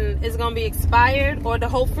and then it's gonna be expired, or the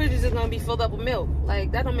whole fridge is just gonna be filled up with milk.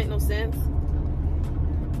 Like, that don't make no sense.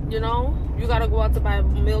 You know, you gotta go out to buy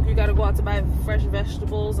milk, you gotta go out to buy fresh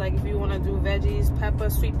vegetables. Like, if you want to do veggies, pepper,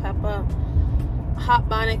 sweet pepper, hot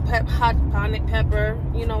bonnet pepper,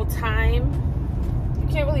 you know, thyme. You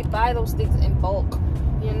can't really buy those things in bulk.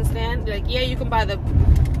 You understand? Like, yeah, you can buy the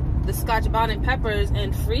Scotch bonnet peppers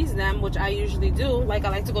and freeze them, which I usually do. Like, I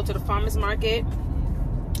like to go to the farmer's market,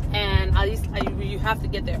 and you have to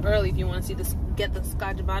get there early if you want to get the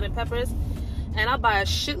Scotch bonnet peppers. And I'll buy a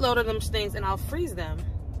shitload of them things and I'll freeze them.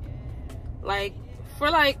 Like, for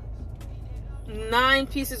like 9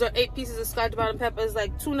 pieces or 8 pieces of Scotch bonnet peppers,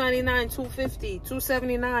 like $2.99, $2.50,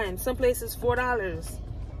 $2.79. Some places $4.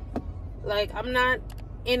 Like, I'm not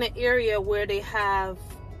in an area where they have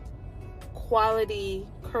quality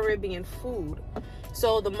Caribbean food.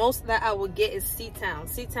 So the most that I would get is Seatown.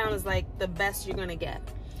 Seatown is like the best you're gonna get.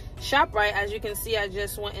 ShopRite, as you can see, I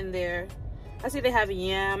just went in there. I see they have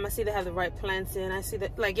yam. I see they have the right plantain. I see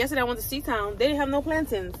that, like, yesterday I went to Seatown. They didn't have no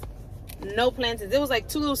plantains. No plantains. There was like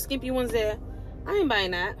 2 little skimpy ones there. I ain't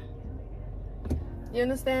buying that. You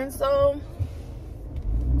understand? So,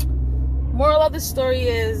 moral of the story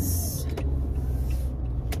is,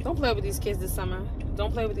 don't play with these kids this summer.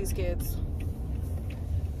 Don't play with these kids.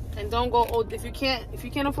 And don't go, if you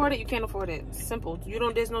can't afford it, you can't afford it. Simple.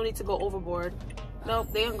 There's no need to go overboard.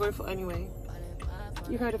 Nope, they ungrateful anyway.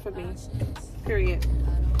 You heard it from me. Period.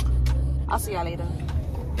 I'll see y'all later.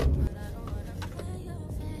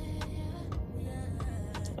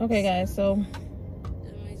 Okay, guys, so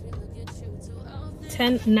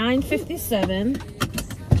 9:57.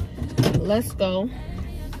 Let's go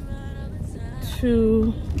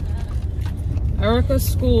to Erica's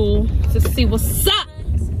school to see what's up.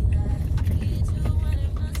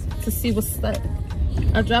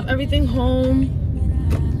 I dropped everything home.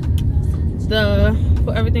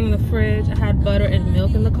 Put everything in the fridge. I had butter and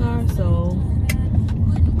milk in the car, so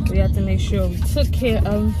we had to make sure we took care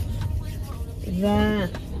of that.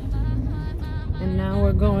 And now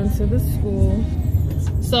we're going to the school.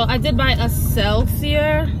 So I did buy a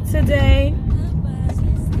Celsius today.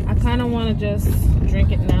 I kind of want to just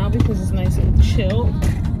drink it now because it's nice and chilled.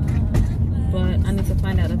 but I need to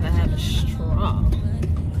find out if I have a straw.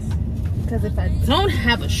 Because if I don't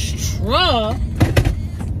have a straw,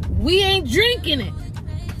 we ain't drinking it.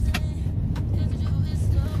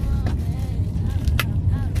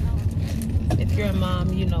 If you're a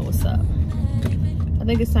mom, you know what's up. I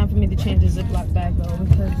think it's time for me to change the Ziploc bag though,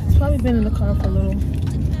 because it's probably been in the car for a little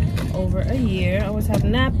over a year. I always have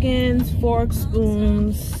napkins, forks,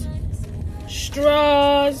 spoons,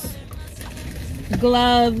 straws,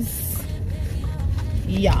 gloves.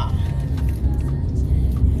 Yeah.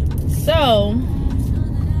 So,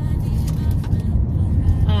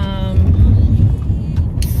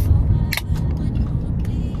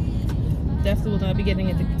 definitely we're gonna be getting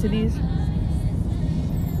into these.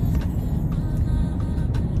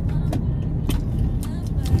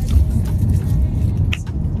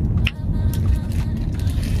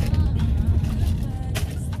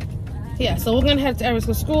 Yeah, so we're gonna head to Errands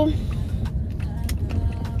for school.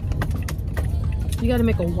 You gotta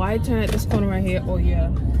make a wide turn at this corner right here, or yeah,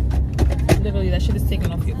 literally that shit is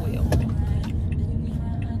taking off your wheel.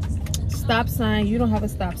 Stop sign, you don't have a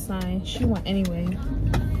stop sign. She went anyway.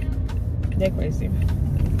 They're crazy.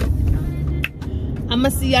 I'ma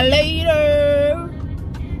see ya later.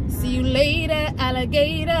 See you later,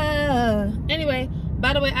 alligator. Anyway,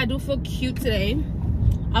 by the way, I do feel cute today.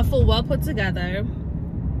 I feel well put together.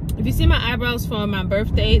 If you see my eyebrows for my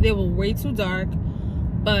birthday, they were way too dark,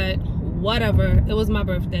 but whatever, it was my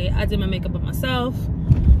birthday. I did my makeup up myself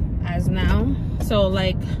as now. So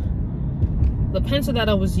like the pencil that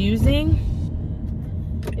I was using,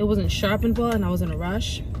 it wasn't sharpened well and I was in a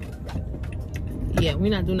rush. Yeah,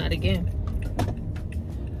 we're not doing that again.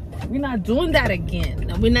 We're not doing that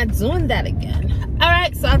again. We're not doing that again. All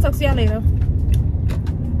right, so I'll talk to y'all later.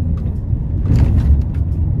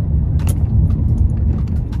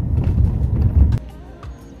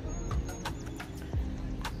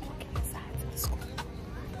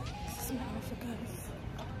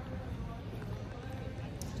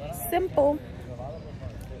 Simple.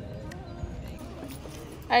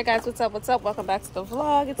 Alright guys, what's up, welcome back to the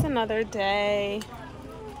vlog. It's another day.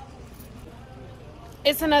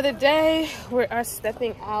 We are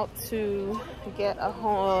stepping out to get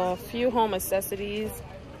a few home necessities.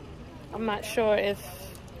 I'm not sure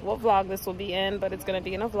what vlog this will be in, but it's gonna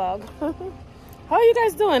be in a vlog. How are you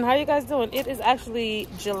guys doing? It is actually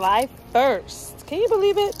July 1st. Can you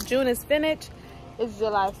believe it? June is finished. It's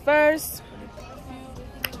July 1st.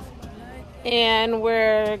 And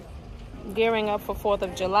we're gearing up for 4th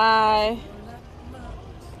of July.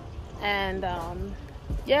 And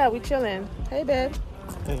yeah, we chilling. Hey babe.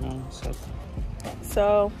 Hey, what's up?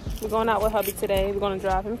 So we're going out with hubby today. We're gonna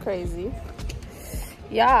drive him crazy.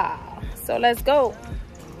 Yeah, so let's go.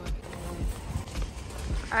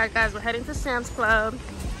 All right guys, we're heading to Sam's Club.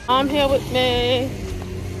 I'm here with me.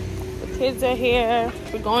 The kids are here.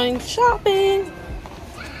 We're going shopping.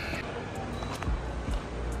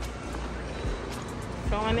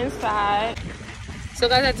 Going inside. So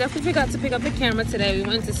guys, I definitely forgot to pick up the camera today. We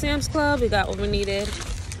went to Sam's Club. We got what we needed.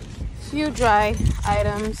 Few dry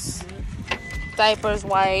items, diapers,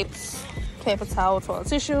 wipes, paper towel, toilet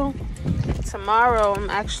tissue. Tomorrow I'm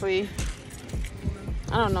actually,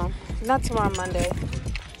 I don't know, not tomorrow, Monday,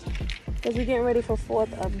 because we're getting ready for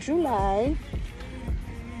 4th of July.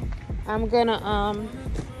 I'm gonna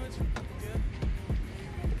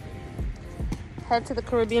head to the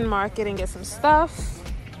Caribbean market and get some stuff.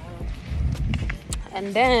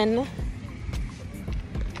 And then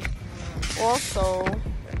also,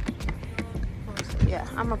 yeah,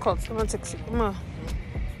 I'll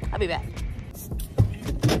be back.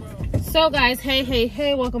 So guys,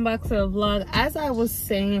 hey, welcome back to the vlog. As I was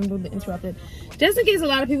saying, I'm going to interrupt it. Just in case a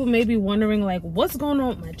lot of people may be wondering like what's going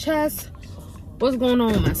on with my chest, what's going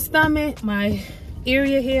on with my stomach, my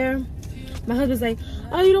area here. My husband's like,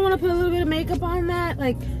 oh, you don't want to put a little bit of makeup on that?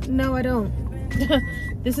 Like, no, I don't.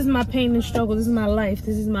 This is my pain and struggle. This is my life.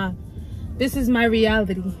 This is my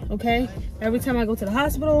reality, okay? Every time I go to the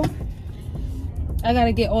hospital, I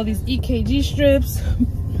gotta get all these EKG strips,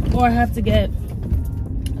 or I have to get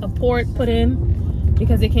a port put in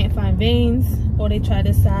because they can't find veins, or they try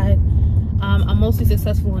this side. I'm mostly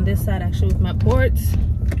successful on this side actually with my ports.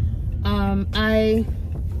 I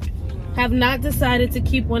have not decided to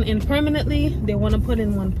keep one in permanently. They want to put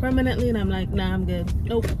in one permanently and I'm like, nah, I'm good.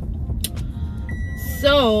 Nope.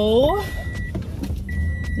 So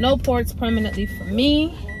no ports permanently for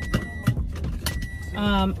me.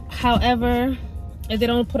 However, if they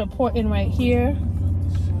don't put a port in right here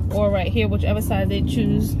or right here, whichever side they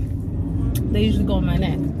choose, they usually go on my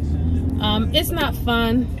neck. It's not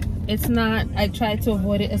fun. It's not. I try to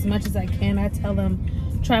avoid it as much as I can. I tell them,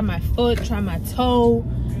 try my foot, try my toe,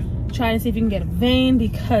 try to see if you can get a vein,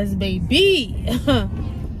 because baby,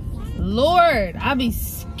 Lord, I be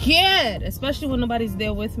scared, especially when nobody's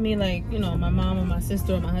there with me, like, you know, my mom or my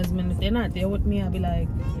sister or my husband. If they're not there with me, I'll be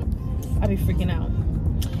freaking out.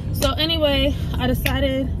 So anyway, I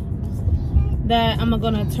decided that I'm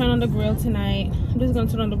gonna turn on the grill tonight. I'm just gonna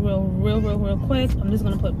turn on the grill real quick. I'm just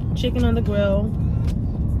gonna put chicken on the grill,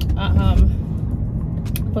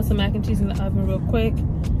 put some mac and cheese in the oven real quick,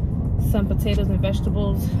 some potatoes and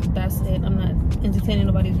vegetables. That's it. I'm not entertaining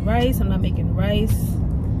nobody's rice. I'm not making rice,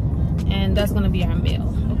 and that's gonna be our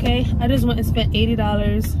meal. Okay, I just went and spent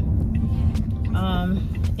 $80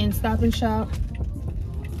 in Stop and Shop,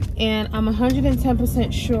 and I'm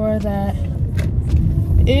 110% sure that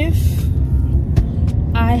if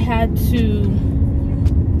I had to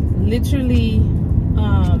literally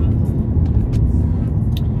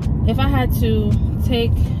if I had to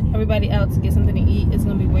take everybody out to get something to eat, it's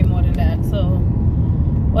gonna be way more than that. So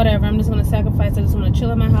whatever, I'm just gonna sacrifice. I just want to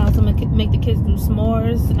chill in my house. I'm gonna make the kids do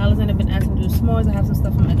s'mores. Alexander been asking to do s'mores. I have some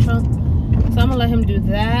stuff in my trunk, so I'm gonna let him do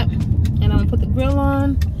that, and I'm gonna put the grill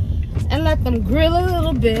on and let them grill a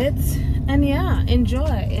little bit, and yeah,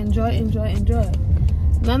 enjoy.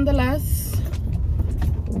 Nonetheless,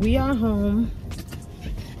 we are home,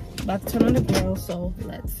 about to turn on the grill, so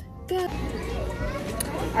let's go.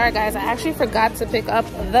 All right guys, I actually forgot to pick up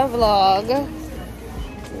the vlog.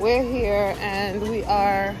 We're here and we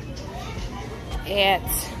are at,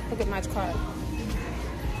 look at my card,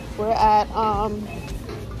 we're at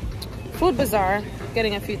Food Bazaar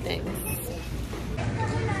getting a few things.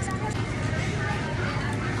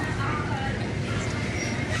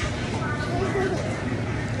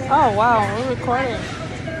 Oh wow, we're recording.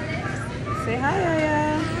 Say hi,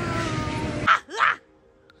 Yaya.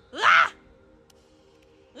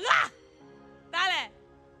 Dale.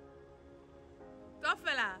 Qu'est-ce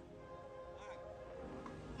que là?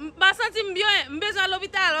 M'pas senti bien, m'besoin à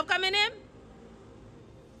l'hôpital, vous pouvez m'amener?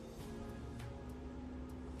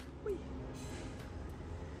 Oui.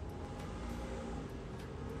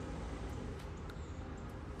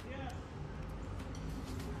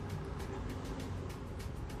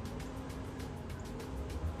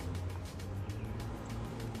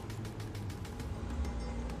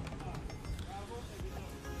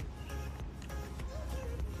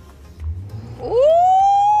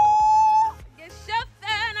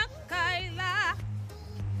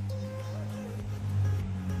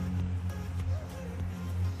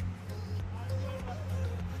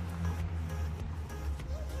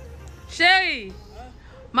 Chérie,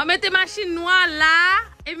 je mets la machine noire là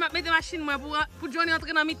et je mets la machine noire pour Johnny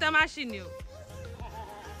entrer dans la machine.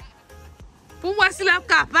 Pour moi, c'est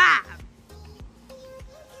capable.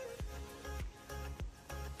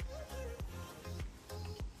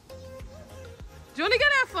 Johnny,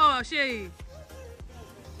 qu'est-ce que fort, chérie?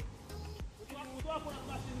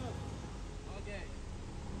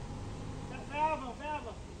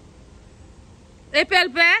 Et puis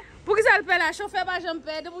elle paie? Pour qui ça le paie là? Chauffeur pas jamais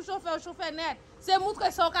paie. De vous chauffeur net. C'est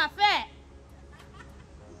montrer son café.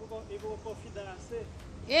 Il faut confident.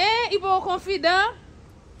 Il faut confident.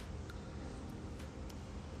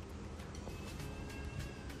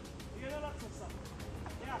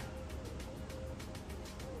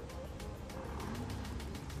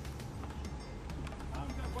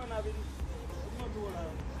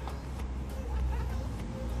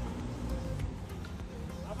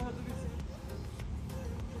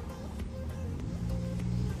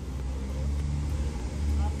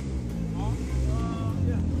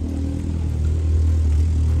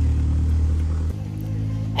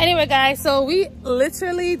 Anyway guys, so we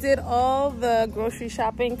literally did all the grocery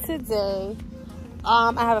shopping today.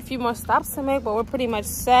 I have a few more stops to make, but we're pretty much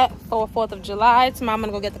set for 4th of July. Tomorrow I'm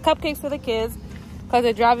gonna go get the cupcakes for the kids because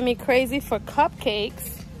they're driving me crazy for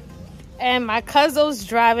cupcakes. And my cousin's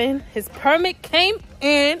driving. His permit came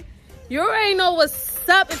in. You already know what's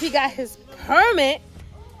up if he got his permit.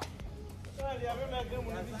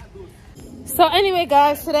 So anyway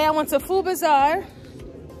guys, today I went to Food Bazaar.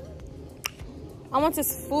 And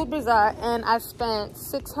I spent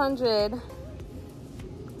 $600.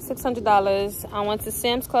 I went to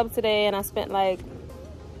Sam's Club today and I spent like,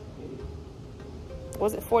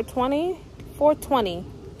 was it $420? $420.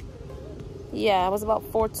 Yeah, it was about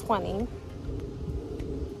 $420.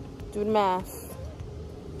 Do the math.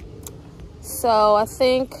 So I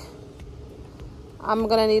think I'm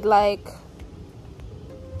gonna need like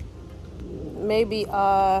maybe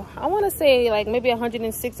I want to say like maybe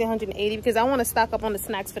 160, 180 because I want to stock up on the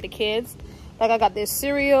snacks for the kids. Like I got their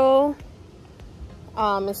cereal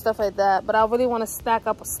and stuff like that, but I really want to stock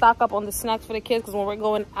up on the snacks for the kids because when we're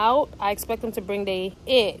going out I expect them to bring their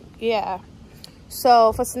yeah.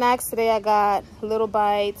 So for snacks today, I got Little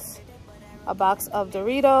Bites, a box of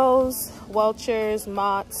Doritos, Welchers,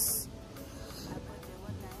 Mott's.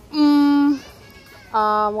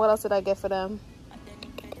 What else did I get for them?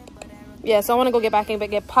 Yeah, so I want to go get back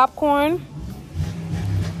and get popcorn.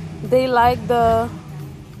 They like the...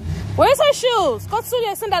 Where's her shoes? They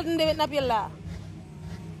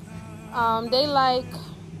like...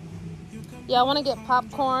 Yeah, I want to get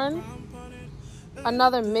popcorn.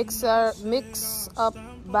 Another mix-up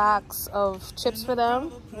box of chips for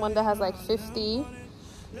them. One that has like 50.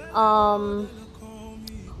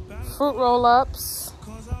 Fruit roll-ups.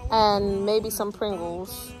 And maybe some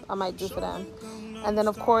Pringles I might do for them. And then,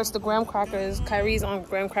 of course, the graham crackers. Kyrie's on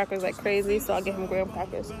graham crackers like crazy, so I'll get him graham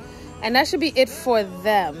crackers. And that should be it for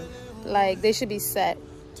them. Like, they should be set.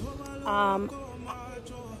 I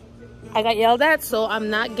got yelled at, so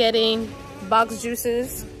I'm not getting box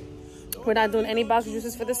juices. We're not doing any box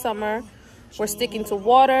juices for the summer. We're sticking to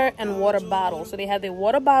water and water bottles. So they have their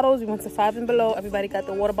water bottles. We went to 5 and below. Everybody got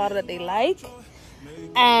the water bottle that they like.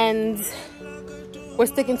 And we're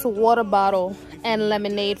sticking to water bottle and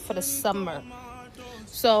lemonade for the summer.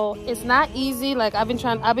 So it's not easy. Like I've been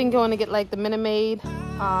going to get like the Minute Maid,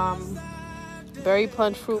 berry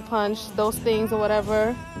punch, fruit punch, those things or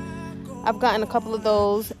whatever. I've gotten a couple of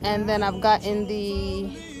those, and then I've gotten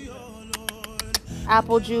the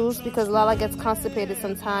apple juice because Lala gets constipated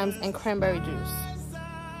sometimes, and cranberry juice.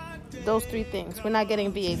 Those 3 things. We're not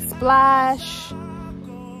getting V8 Splash.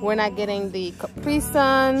 We're not getting the Capri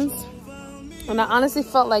Suns. And I honestly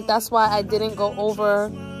felt like that's why I didn't go over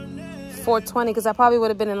 $420, because I probably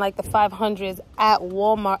would have been in like the 500s at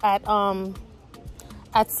Walmart,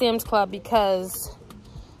 at Sam's Club, because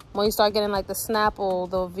when you start getting like the Snapple,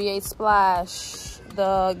 the V8 Splash,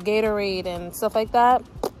 the Gatorade and stuff like that,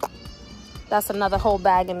 that's another whole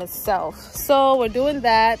bag in itself. So we're doing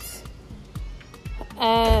that.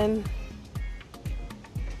 And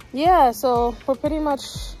yeah, so we're pretty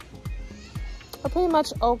much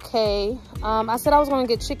okay. I said I was going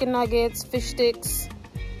to get chicken nuggets, fish sticks,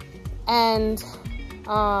 and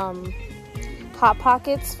Hot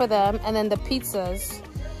Pockets for them, and then the pizzas.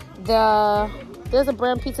 There's a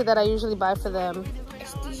brand pizza that I usually buy for them.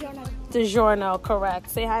 It's DiGiorno. DiGiorno, correct.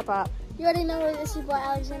 Say hi, Pop. You already know this is your boy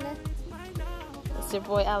Alexander. It's your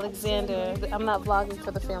boy Alexander. I'm not vlogging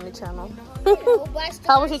for the family channel. No,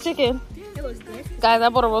 How was your chicken? It was good. Guys, I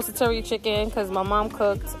bought a rotisserie chicken because my mom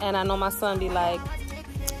cooked, and I know my son be like,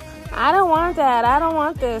 I don't want that, I don't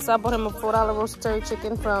want this. So I bought him a $4 rotisserie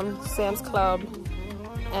chicken from Sam's Club,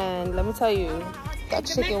 and let me tell you, that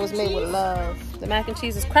chicken was made with love. The mac and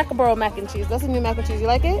cheese is Cracker Barrel mac and cheese. That's a new mac and cheese. You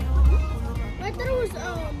like it? I thought it was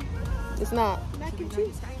It's not. mac and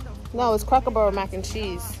cheese. No, it's Cracker Barrel mac and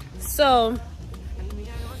cheese. So,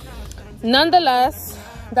 nonetheless,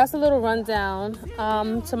 that's a little rundown.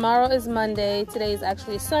 Tomorrow is Monday. Today is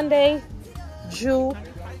actually Sunday,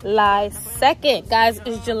 July 2nd. Guys,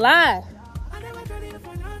 it's July.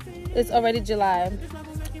 It's already July.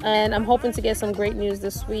 And I'm hoping to get some great news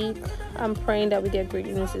this week. I'm praying that we get great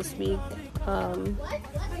news this week.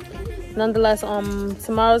 Nonetheless,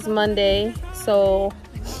 tomorrow's Monday. So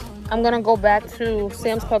I'm going to go back to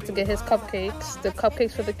Sam's Club to get his cupcakes. The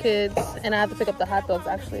cupcakes for the kids. And I have to pick up the hot dogs,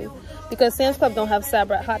 actually. Because Sam's Club don't have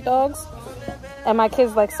Sabrat hot dogs. And my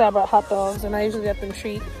kids like Sabrat hot dogs. And I usually let them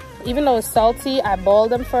treat. Even though it's salty, I boil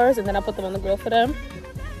them first. And then I put them on the grill for them.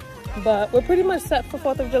 But we're pretty much set for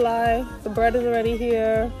 4th of July. The bread is already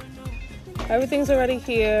here. Everything's already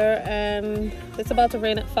here. And it's about to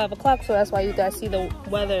rain at 5 o'clock. So that's why you guys see the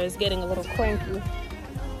weather is getting a little cranky.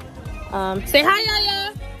 Say hi,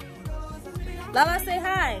 Yaya. Lala, say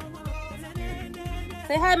hi.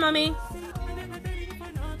 Say hi, Mommy.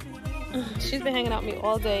 She's been hanging out with me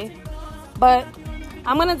all day. But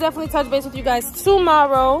I'm going to definitely touch base with you guys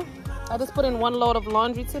tomorrow. I just put in 1 load of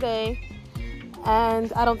laundry today.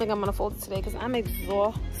 And I don't think I'm going to fold it today because I'm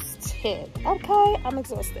exhausted. Okay? I'm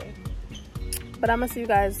exhausted. But I'm going to see you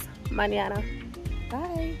guys mañana.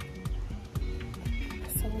 Bye.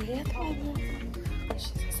 So we're here at the library.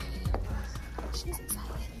 She's excited. She's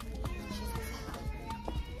excited.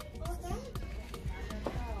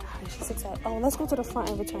 She's excited. Oh, let's go to the front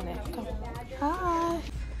and return it. Come. Hi.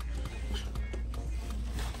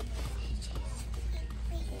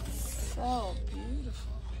 So beautiful.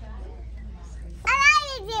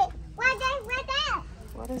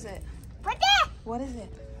 What is it? What is it?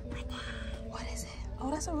 What is it?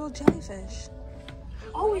 Oh, that's a real jellyfish.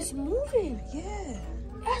 Oh, it's moving. Yeah.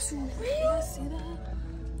 That's You real. guys see that?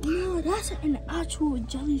 No, that's an actual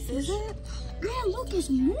jellyfish. Is it? Yeah, look, it's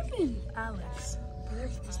moving. Alex, where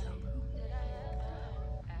is this though, bro?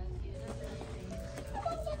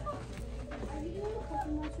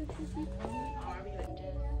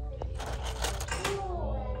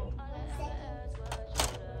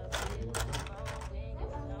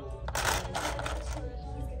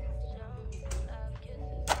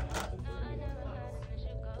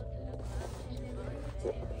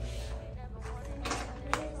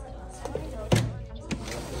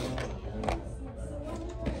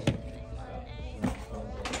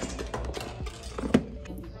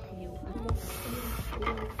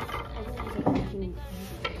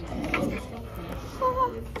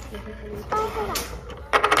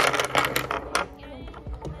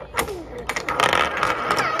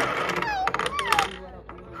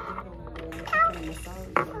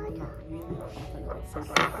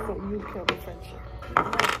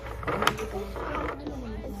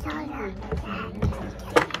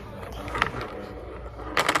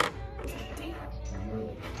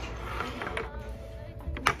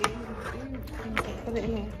 Put it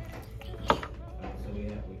in here.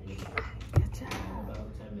 Good job.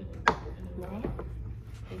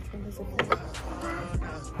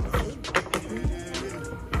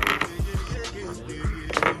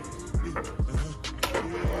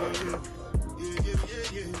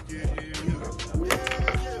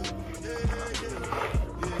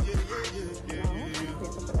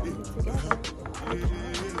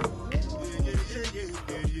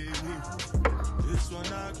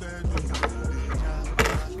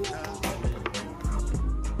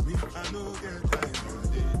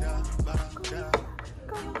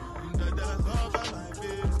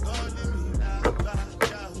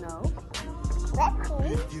 No.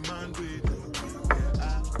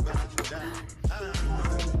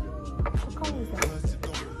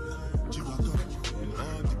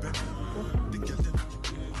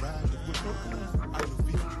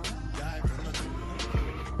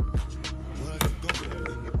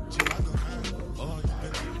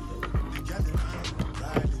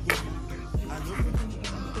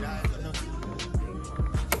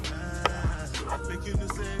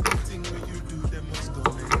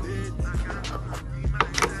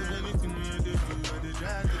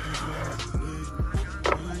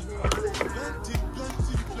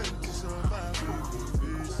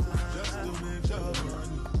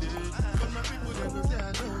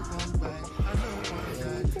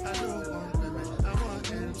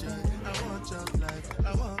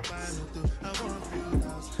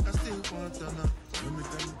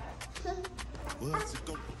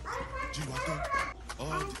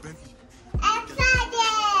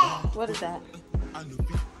 What is that?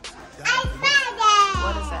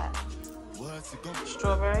 What is that?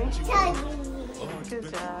 Strawberry? Good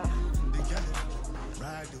job.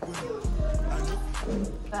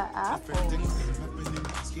 That apple.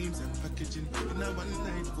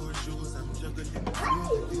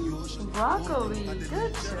 Broccoli.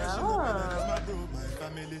 Good job. Oh,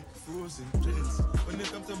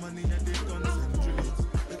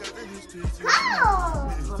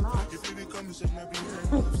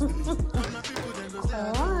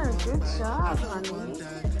 good job, honey.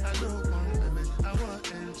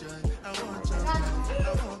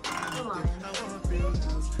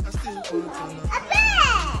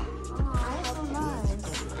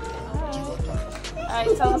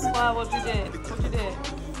 Alright, tell us what you did. What you did?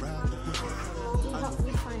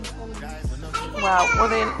 Wow,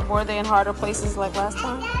 were they in harder places like last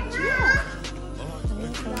time? Yeah.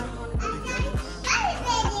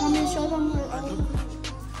 Want me to show them her own?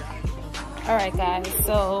 Alright guys,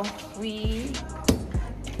 so we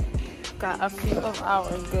got a few of our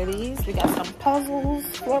goodies. We got some puzzles,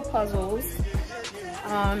 4 puzzles.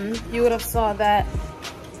 You would have saw that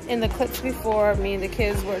in the clips before. Me and the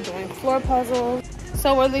kids were doing floor puzzles.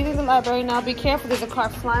 So we're leaving the library now. Be careful, there's a car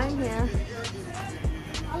flying here.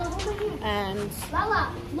 And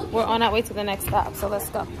we're on our way to the next stop, so let's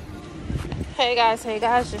go. Hey guys,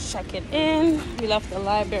 just checking in. We left the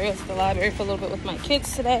library. I was at the library for a little bit with my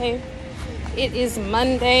kids today. It is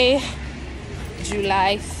Monday,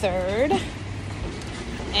 July 3rd.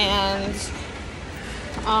 And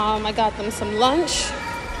I got them some lunch.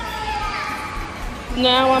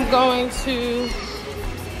 Now I'm going to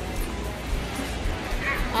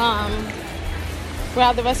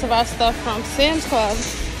grab the rest of our stuff from Sam's Club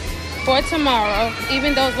for tomorrow.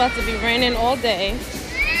 Even though it's about to be raining all day,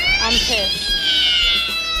 I'm pissed.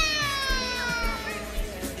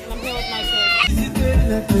 I'm here with my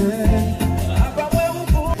kids.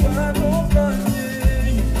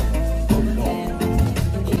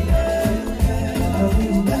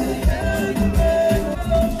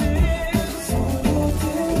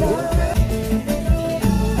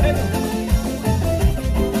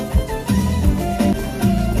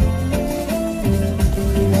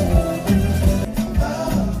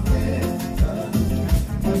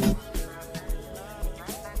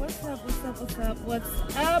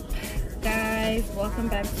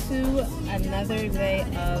 to another day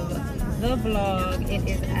of the vlog. It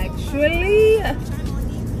is actually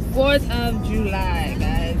 4th of July,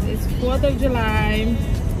 guys. It's 4th of July.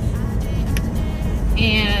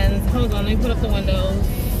 And hold on, let me put up the windows.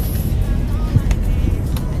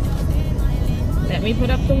 Let me put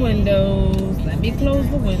up the windows. Let me close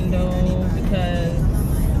the window because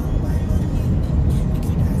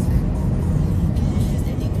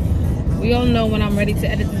we all know when I'm ready to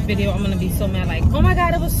edit this video, I'm gonna be so mad, like, oh my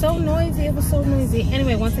god, it was so noisy, it was so noisy.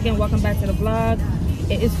 Anyway, once again, welcome back to the vlog.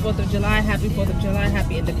 It is 4th of July. Happy 4th of July.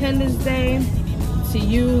 Happy Independence Day to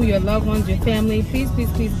you, your loved ones, your family. Please,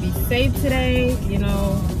 please, please be safe today. You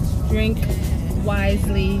know, drink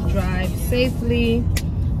wisely, drive safely.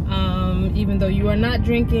 Even though you are not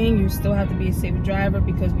drinking, you still have to be a safe driver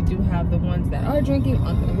because we do have the ones that are drinking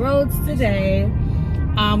on the roads today.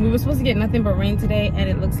 We were supposed to get nothing but rain today, and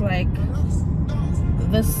it looks like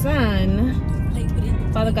the sun,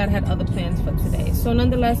 Father God had other plans for today. So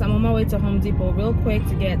nonetheless, I'm on my way to Home Depot real quick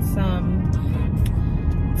to get some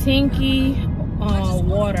Tinky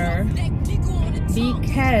water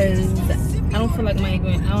because I don't feel like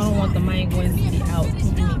mangoing. I don't want the mangoing to be out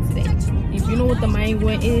eating me today. If you know what the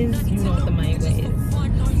mangoing is, you know what the mangoing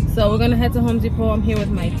is. So we're gonna head to Home Depot. I'm here with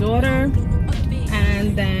my daughter,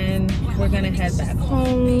 and then we're gonna head back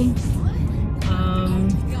home.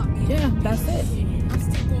 Yeah, that's it.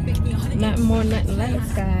 Nothing more, nothing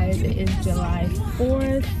less, guys. It is July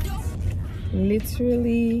 4th.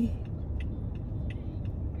 Literally,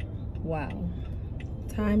 wow.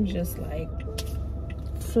 Time just like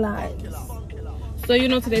flies. So you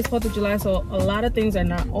know, today's 4th of July, so a lot of things are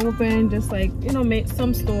not open. Just like, you know,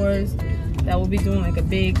 some stores that will be doing like a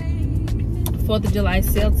big 4th of July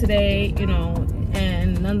sale today, you know,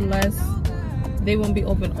 and nonetheless, they won't be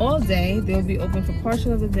open all day. They'll be open for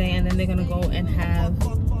partial of the day, and then they're gonna go and have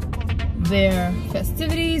their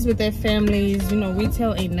festivities with their families. You know,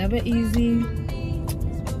 retail ain't never easy.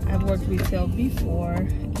 I've worked retail before,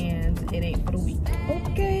 and it ain't for the weak.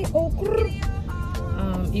 Okay, okay.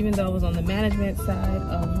 Even though I was on the management side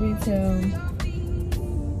of retail,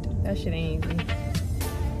 that shit ain't easy.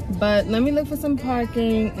 But let me look for some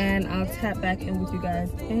parking, and I'll tap back in with you guys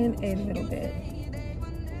in a little bit.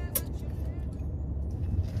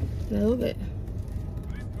 A little bit.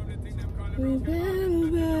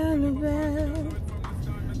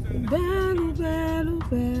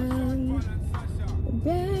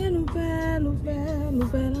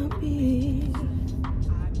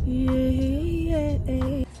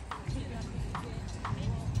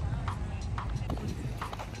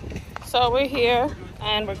 So we're here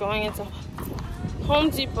and we're going into Home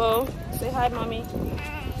Depot. Say hi, mommy.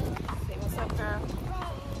 Say what's up, girl.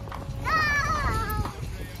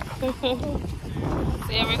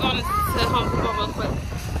 So yeah, we're going to Home Depot real quick.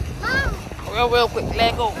 Real quick.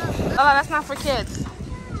 Let go. Oh, that's not for kids.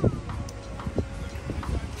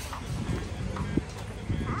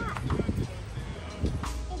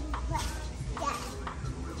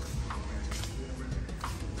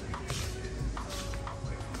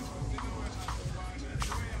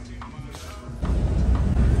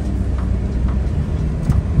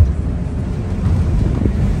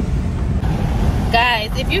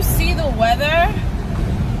 Guys, if you see the weather,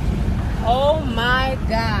 oh my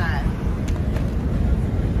god,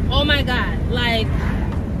 like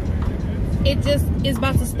it just is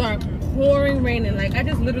about to start pouring raining. Like I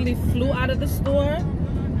just literally flew out of the store,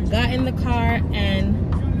 got in the car, and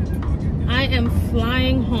I am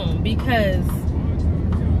flying home because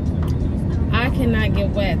I cannot get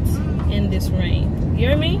wet in this rain. You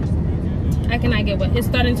hear me? I cannot get wet. It's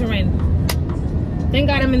starting to rain. Thank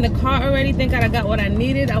God I'm in the car already. Thank God I got what I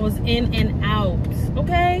needed. I was in and out.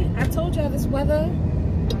 Okay? I told y'all this weather.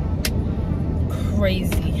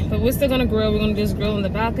 Crazy. But we're still gonna grill. We're gonna just grill in the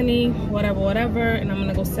balcony. Whatever. And I'm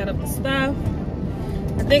gonna go set up the stuff.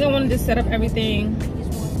 I think I wanna just set up everything.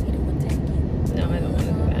 No, I don't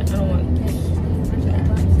wanna do that. I don't want that.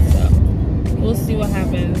 So we'll see what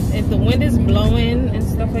happens. If the wind is blowing and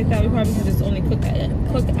stuff like that, we probably can just only cook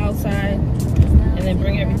outside and then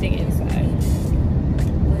bring everything inside.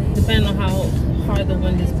 Depending on how hard the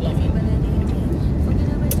wind is blowing.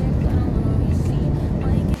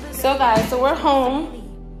 So guys, so we're home,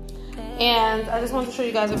 and I just want to show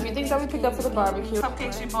you guys a few things that we picked up for the barbecue.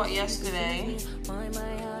 Cupcakes we bought yesterday,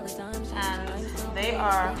 and they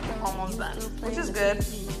are almost done, which is good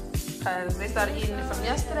because they started eating it from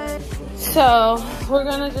yesterday. So we're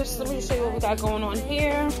gonna let me just show you what we got going on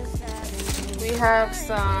here. We have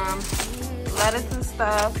some lettuce and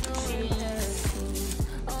stuff, cheese,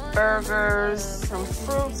 burgers, some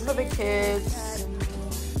fruits for the kids.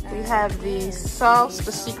 We have the sauce,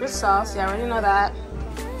 the secret sauce. You already know that.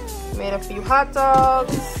 Made a few hot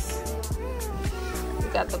dogs. We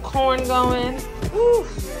got the corn going. Woo.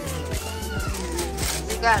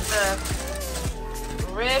 We got the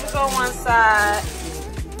ribs on one side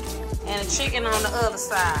and the chicken on the other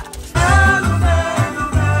side.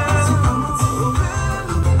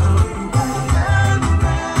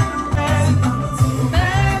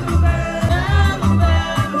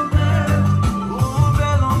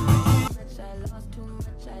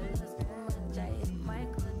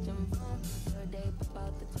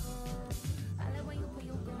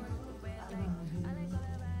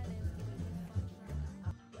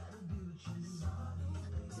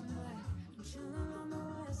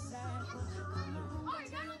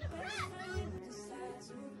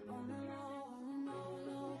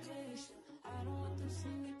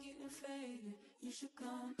 You should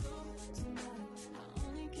come tonight. I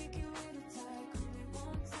only kick you with a tie. They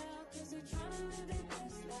won't tell cause they're trying to live their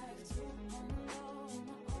best life too. On the low, on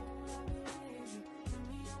my own, I'll be waiting. Put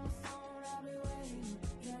me on the phone, I'll be waiting.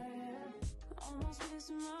 Yeah. Almost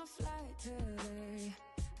missed my flight today.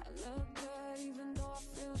 I look good even though I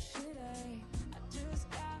feel shitty. I just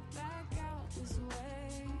got back out this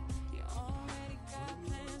way. You already got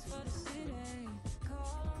plans for the city.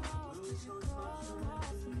 Call them off, cause you call them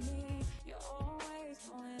off for me. You're always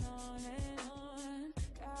going on and on.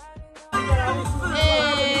 Got it all.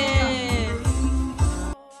 Hey.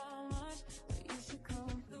 How much, but you should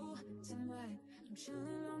come through tonight. I'm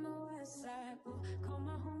chilling on the west side. Call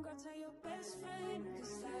my homegirl, tell your best friend.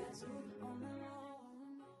 Cause that's who on the road.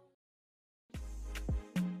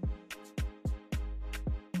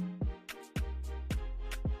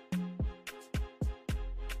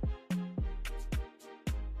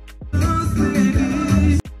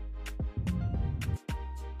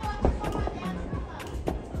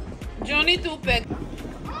 Johnny Tupac.